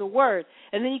gave him the word,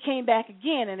 and then he came back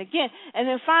again and again. And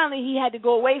then finally he had to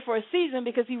go away for a season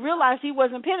because he realized he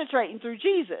wasn't penetrating through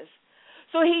Jesus.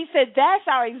 So he said that's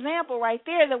our example right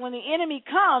there, that when the enemy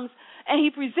comes and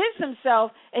he presents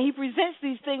himself and he presents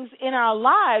these things in our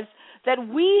lives, that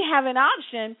we have an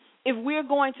option if we're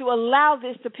going to allow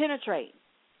this to penetrate,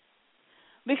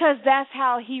 because that's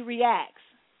how he reacts.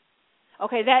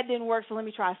 Okay, that didn't work, so let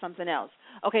me try something else.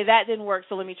 Okay, that didn't work,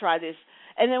 so let me try this.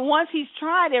 And then once he's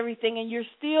tried everything and you're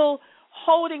still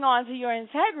holding on to your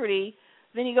integrity,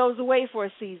 then he goes away for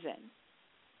a season,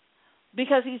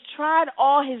 because he's tried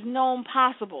all his known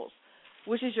possibles,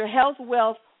 which is your health,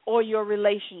 wealth, or your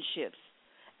relationships.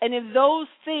 And if those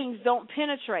things don't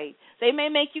penetrate, they may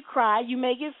make you cry, you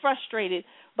may get frustrated,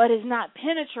 but it's not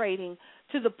penetrating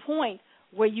to the point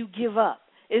where you give up.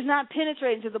 It's not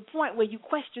penetrating to the point where you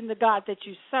question the God that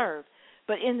you serve.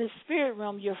 But in the spirit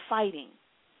realm, you're fighting.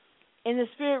 In the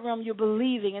spirit realm, you're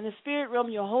believing. In the spirit realm,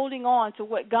 you're holding on to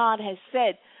what God has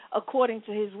said according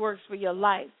to his works for your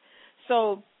life.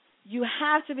 So you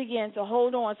have to begin to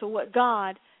hold on to what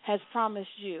God has promised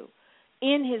you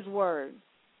in his word.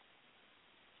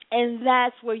 And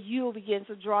that's where you'll begin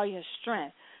to draw your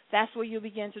strength. That's where you'll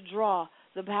begin to draw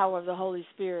the power of the Holy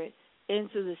Spirit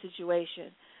into the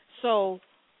situation. So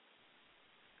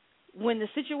when the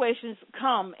situations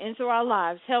come into our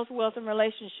lives, health, wealth, and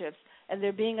relationships, and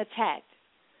they're being attacked,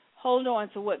 hold on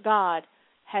to what God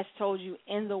has told you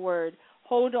in the Word.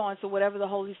 Hold on to whatever the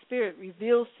Holy Spirit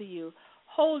reveals to you.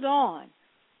 Hold on,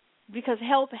 because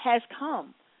help has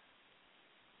come.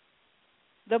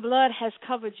 The blood has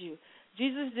covered you.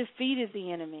 Jesus defeated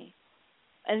the enemy.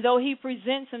 And though he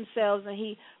presents himself and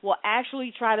he will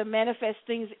actually try to manifest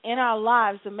things in our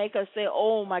lives to make us say,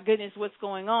 oh, my goodness, what's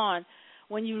going on?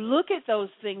 When you look at those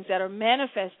things that are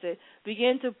manifested,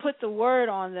 begin to put the word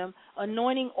on them,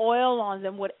 anointing oil on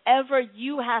them, whatever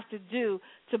you have to do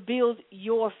to build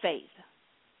your faith.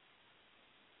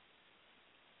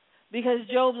 Because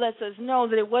Job lets us know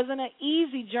that it wasn't an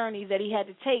easy journey that he had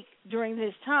to take during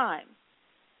this time,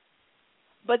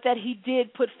 but that he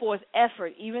did put forth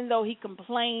effort, even though he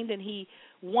complained and he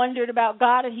wondered about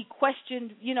God and he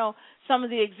questioned, some of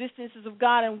the existences of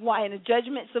God and why, and the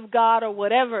judgments of God or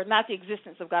whatever. Not the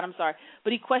existence of God, I'm sorry,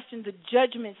 but he questioned the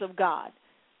judgments of God.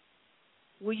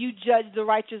 Will you judge the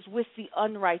righteous with the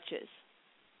unrighteous?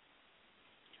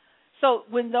 So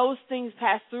when those things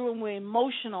pass through and we're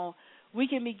emotional, we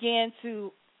can begin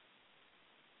to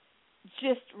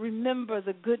just remember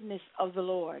the goodness of the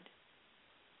Lord.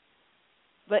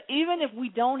 But even if we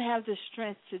don't have the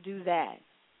strength to do that,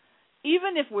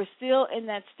 even if we're still in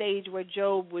that stage where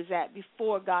Job was at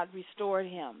before God restored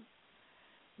him,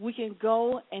 we can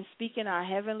go and speak in our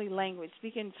heavenly language,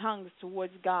 speak in tongues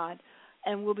towards God,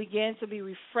 and we'll begin to be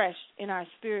refreshed in our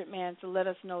spirit man to let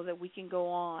us know that we can go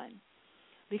on.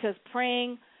 Because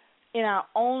praying in our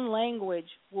own language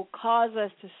will cause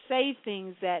us to say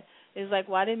things that is like,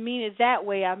 well, I didn't mean it that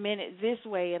way, I meant it this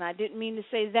way, and I didn't mean to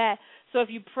say that. So if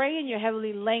you pray in your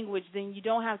heavenly language, then you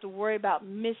don't have to worry about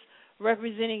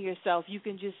misrepresenting yourself. You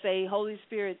can just say, Holy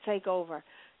Spirit, take over.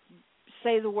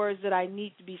 Say the words that I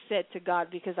need to be said to God,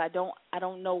 because I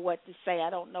don't know what to say. I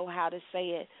don't know how to say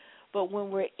it. But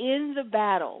when we're in the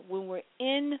battle, when we're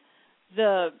in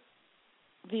the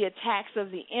attacks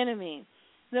of the enemy,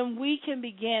 then we can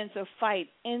begin to fight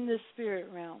in the spirit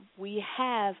realm. We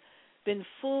have been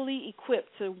fully equipped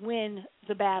to win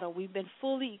the battle. We've been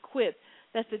fully equipped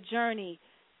that the journey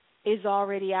is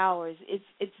already ours.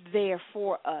 It's there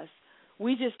for us.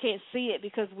 We just can't see it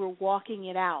because we're walking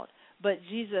it out. But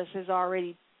Jesus has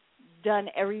already done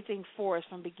everything for us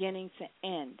from beginning to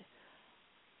end.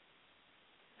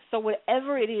 So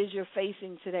whatever it is you're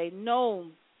facing today, know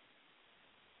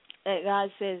that God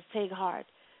says, take heart.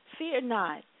 Fear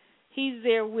not. He's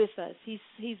there with us.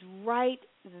 He's right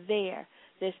there.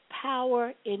 There's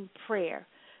power in prayer.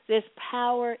 There's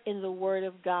power in the Word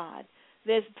of God.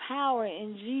 There's power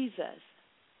in Jesus.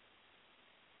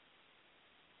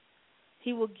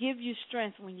 He will give you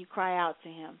strength when you cry out to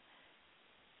Him.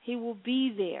 He will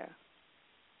be there.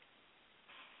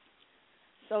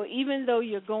 So even though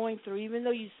you're going through, even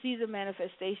though you see the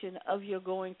manifestation of your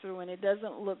going through and it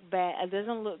doesn't look bad, it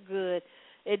doesn't look good,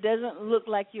 it doesn't look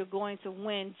like you're going to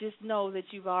win, just know that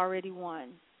you've already won.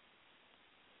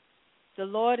 The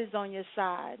Lord is on your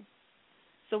side,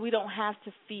 so we don't have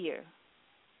to fear.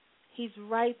 He's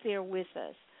right there with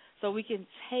us, so we can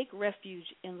take refuge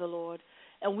in the Lord,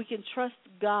 and we can trust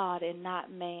God and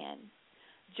not man.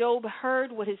 Job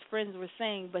heard what his friends were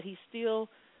saying, but he still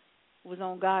was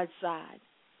on God's side,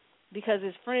 because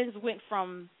his friends went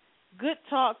from good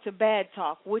talk to bad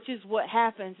talk, which is what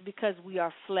happens because we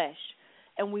are flesh,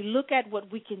 and we look at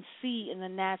what we can see in the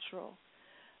natural.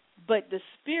 But the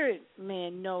spirit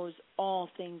man knows all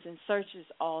things and searches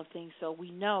all things, so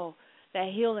we know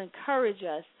that He'll encourage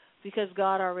us because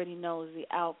God already knows the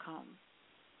outcome.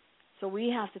 So we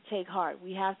have to take heart.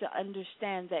 We have to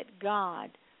understand that God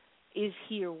is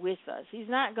here with us. He's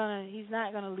not gonna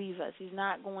leave us. He's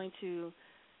not going to,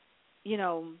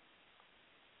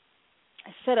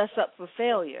 set us up for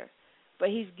failure. But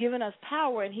He's given us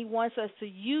power, and He wants us to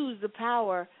use the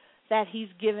power that He's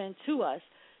given to us.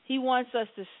 He wants us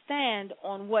to stand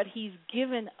on what He's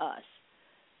given us.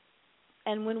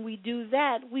 And when we do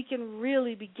that, we can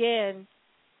really begin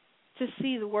to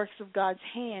see the works of God's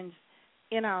hands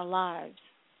in our lives.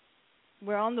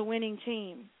 We're on the winning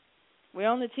team. We're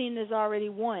on the team that's already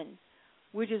won.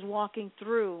 We're just walking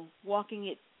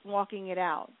it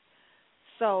out.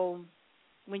 So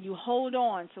when you hold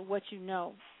on to what you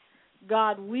know,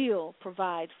 God will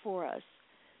provide for us.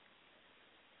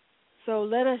 So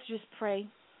let us just pray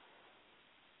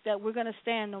that we're going to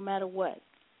stand no matter what.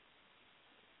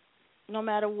 No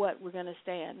matter what, we're going to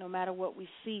stand. No matter what we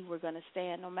see, we're going to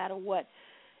stand. No matter what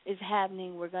is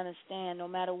happening, we're going to stand. No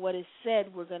matter what is said,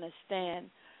 we're going to stand.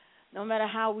 No matter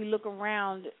how we look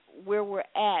around where we're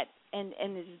at and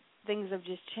things have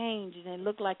just changed and it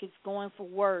look like it's going for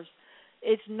worse,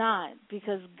 it's not,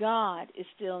 because God is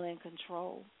still in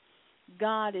control.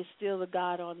 God is still the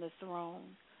God on the throne.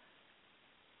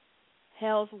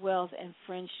 Health, wealth, and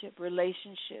friendship,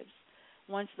 relationships.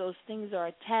 Once those things are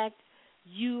attacked,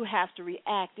 you have to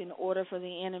react in order for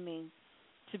the enemy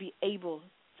to be able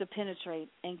to penetrate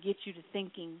and get you to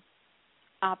thinking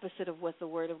opposite of what the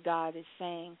Word of God is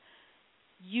saying.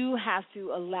 You have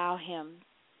to allow Him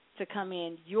to come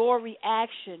in. Your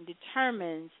reaction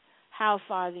determines how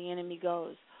far the enemy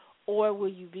goes. Or will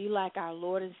you be like our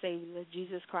Lord and Savior,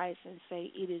 Jesus Christ, and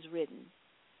say, it is written.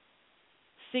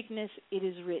 Sickness, it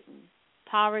is written.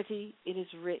 Poverty, it is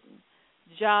written.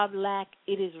 Job lack,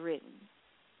 it is written.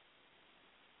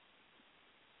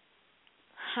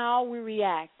 How we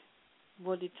react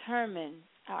will determine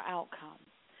our outcome.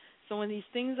 So when these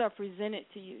things are presented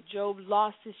to you, Job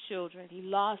lost his children. He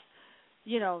lost,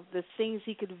 the things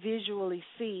he could visually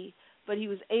see, but he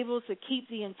was able to keep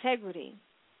the integrity.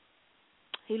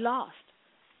 He lost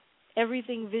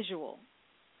everything visual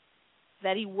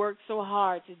that he worked so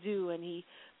hard to do, and he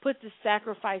put the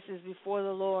sacrifices before the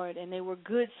Lord, and they were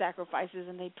good sacrifices,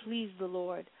 and they pleased the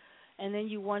Lord. And then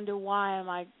you wonder,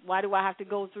 why do I have to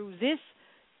go through this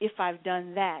if I've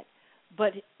done that?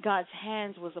 But God's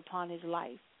hands was upon his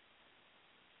life.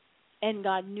 And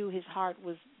God knew his heart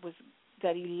was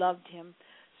that He loved him.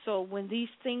 So when these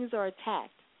things are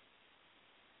attacked,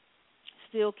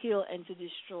 steal, kill, and to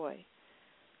destroy,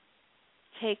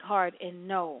 take heart and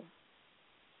know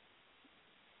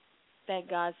that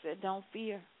God said, don't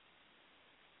fear,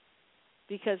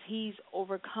 because He's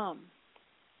overcome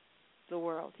the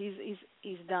world. He's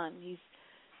done.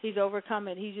 He's overcome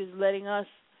it. He's just letting us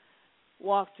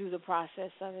walk through the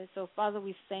process of it. So, Father,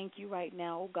 we thank You right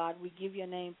now, oh God. We give Your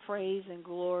name praise and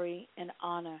glory and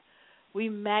honor. We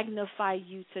magnify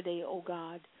You today, oh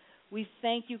God. We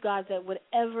thank You, God, that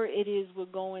whatever it is we're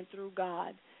going through,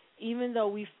 God, even though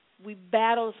we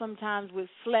battle sometimes with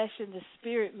flesh and the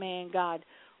spirit, man, God,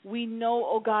 we know,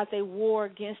 oh God, they war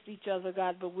against each other,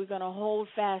 God, but we're going to hold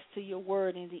fast to Your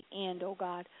word in the end, oh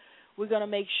God. We're going to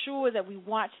make sure that we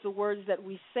watch the words that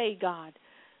we say, God.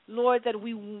 Lord, that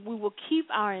we will keep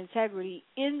our integrity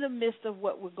in the midst of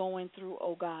what we're going through,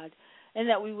 oh God. and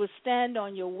that we will stand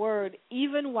on your word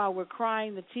even while we're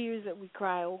crying the tears that we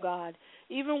cry, oh God.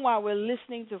 Even while we're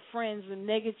listening to friends with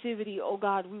negativity, oh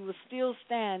God, we will still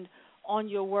stand on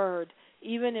your word,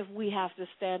 even if we have to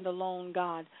stand alone,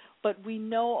 God. But we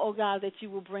know, oh God, that you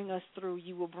will bring us through.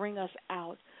 You will bring us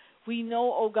out. We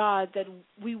know, oh God, that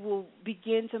we will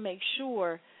begin to make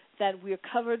sure that we are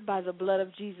covered by the blood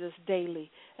of Jesus daily,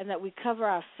 and that we cover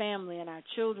our family and our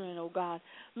children, oh God.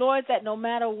 Lord, that no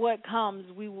matter what comes,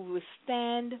 we will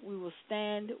withstand, we will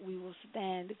stand, we will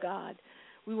stand, God.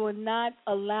 We will not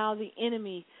allow the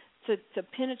enemy to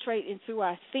penetrate into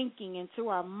our thinking, into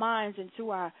our minds,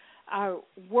 into our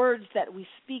words that we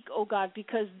speak, oh God,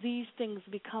 because these things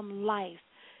become life.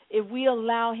 If we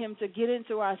allow him to get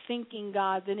into our thinking,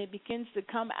 God, then it begins to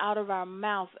come out of our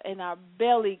mouth and our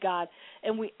belly, God,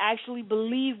 and we actually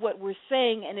believe what we're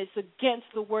saying, and it's against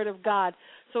the word of God.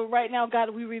 So right now, God,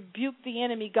 we rebuke the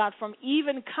enemy, God, from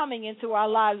even coming into our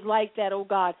lives like that, oh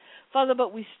God. Father,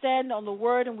 but we stand on the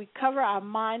word and we cover our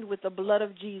mind with the blood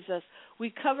of Jesus.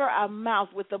 We cover our mouth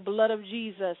with the blood of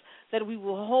Jesus, that we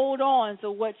will hold on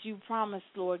to what you promised,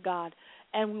 Lord God,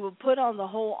 and we will put on the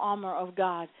whole armor of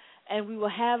God. And we will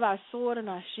have our sword and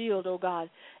our shield, oh God.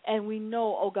 And we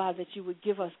know, oh God, that you would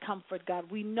give us comfort, God.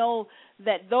 We know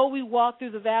that though we walk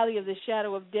through the valley of the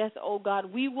shadow of death, oh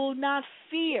God, we will not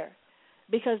fear,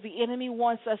 because the enemy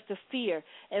wants us to fear.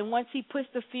 And once he puts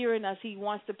the fear in us, he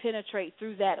wants to penetrate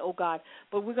through that, oh God.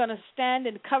 But we're going to stand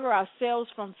and cover ourselves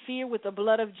from fear with the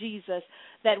blood of Jesus,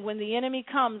 that when the enemy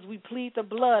comes, we plead the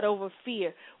blood over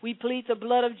fear. We plead the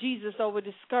blood of Jesus over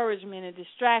discouragement and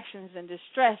distractions and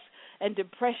distress and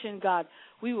depression, God.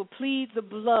 We will plead the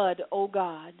blood, oh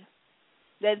God,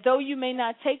 that though you may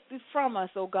not take it from us,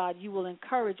 oh God, you will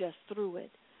encourage us through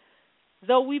it.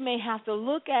 Though we may have to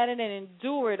look at it and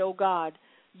endure it, oh God,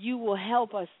 you will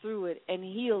help us through it and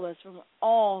heal us from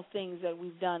all things that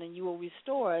we've done, and you will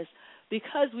restore us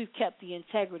because we've kept the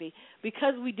integrity,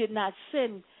 because we did not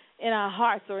sin in our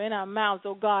hearts or in our mouths,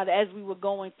 oh God, as we were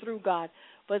going through, God,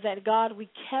 but that, God, we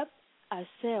kept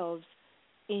ourselves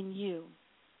in you.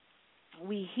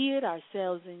 We hid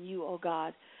ourselves in you, oh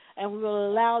God, and we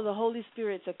will allow the Holy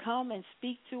Spirit to come and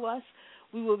speak to us.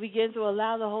 We will begin to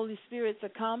allow the Holy Spirit to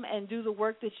come and do the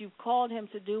work that you've called him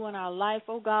to do in our life,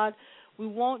 oh God. We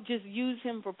won't just use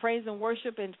him for praise and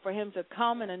worship and for him to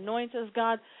come and anoint us,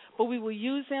 God, but we will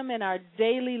use him in our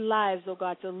daily lives, oh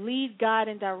God, to lead, guide,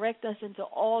 and direct us into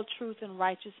all truth and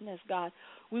righteousness, God.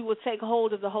 We will take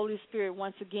hold of the Holy Spirit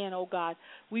once again, oh God.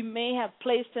 We may have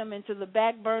placed him into the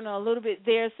back burner a little bit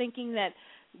there, thinking that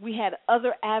we had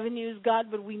other avenues, God,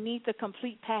 but we need the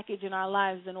complete package in our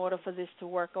lives in order for this to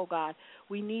work, oh God.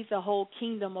 We need the whole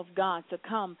kingdom of God to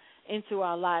come into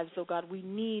our lives, oh God. We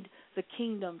need the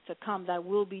kingdom to come, that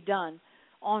will be done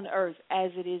on earth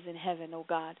as it is in heaven, oh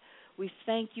God. We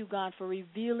thank you, God, for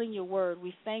revealing your word.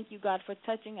 We thank you, God, for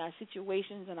touching our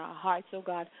situations and our hearts, oh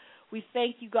God. We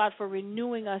thank you, God, for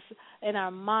renewing us in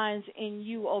our minds in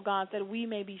you, oh God, that we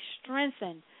may be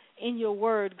strengthened in your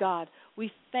word, God.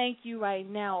 We thank you right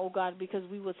now, oh God, because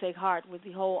we will take heart with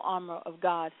the whole armor of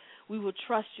God. We will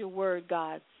trust your word,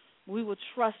 God. We will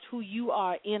trust who you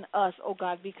are in us, oh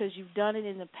God, because you've done it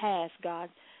in the past, God.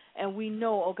 And we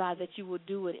know, oh God, that you will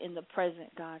do it in the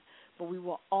present, God. But we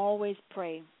will always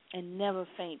pray and never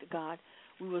faint, God.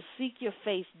 We will seek your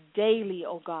face daily,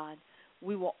 oh God.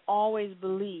 We will always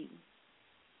believe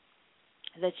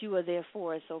that you are there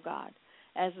for us, oh God.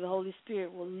 As the Holy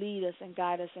Spirit will lead us and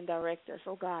guide us and direct us,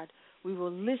 oh God, we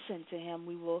will listen to him.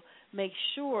 We will make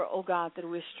sure, oh God, that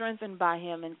we're strengthened by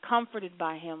him and comforted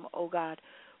by him, oh God.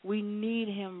 We need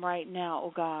him right now,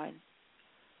 oh God.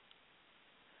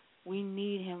 We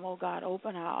need him, oh God.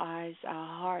 Open our eyes,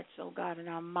 our hearts, oh God, and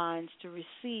our minds to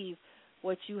receive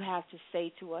what you have to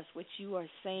say to us, what you are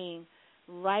saying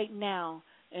right now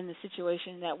in the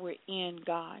situation that we're in,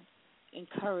 God.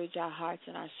 Encourage our hearts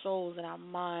and our souls and our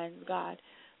minds, God,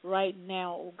 right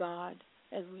now, oh God,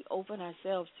 as we open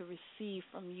ourselves to receive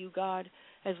from you, God,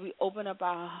 as we open up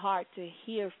our heart to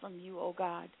hear from you, oh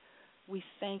God. We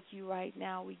thank you right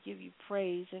now. We give you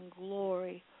praise and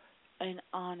glory and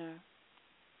honor.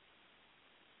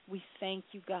 We thank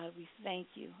you, God. We thank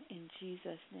you in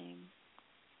Jesus' name.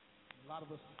 A lot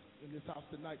of us in this house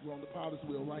tonight, we're on the potter's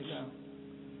wheel right now.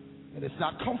 And it's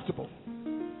not comfortable.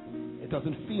 It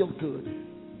doesn't feel good.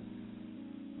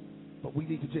 But we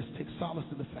need to just take solace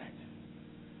in the fact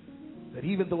that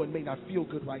even though it may not feel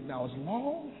good right now, as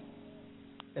long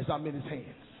as I'm in his hands,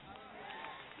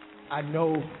 I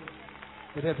know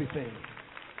that everything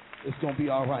is going to be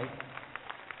all right.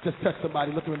 Just touch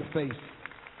somebody, look them in the face,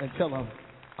 and tell them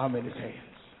I'm in his hands.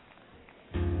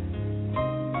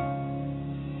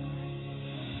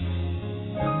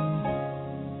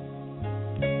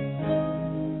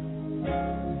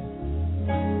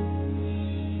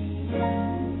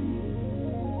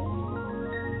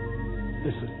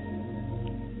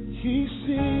 He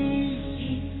sees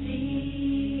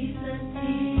the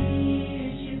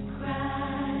tears you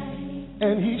cry,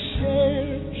 and He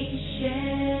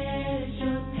shares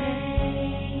your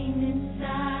pain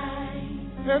inside.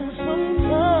 and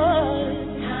sometimes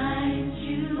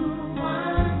You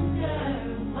wonder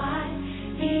why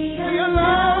He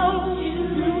allows you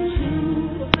you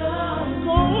to go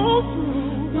go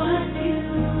through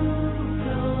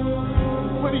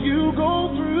what you go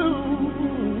through.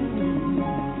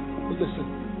 But listen,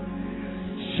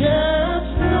 just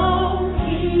know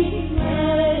He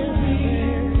has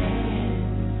His hand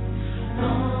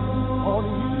on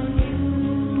you.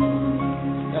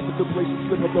 That's a good place to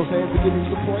slip up those hands and give Him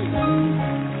some praise.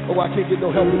 Oh, I can't get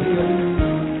no help in here.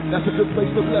 That's a good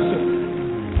place to bless Him.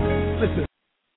 Listen.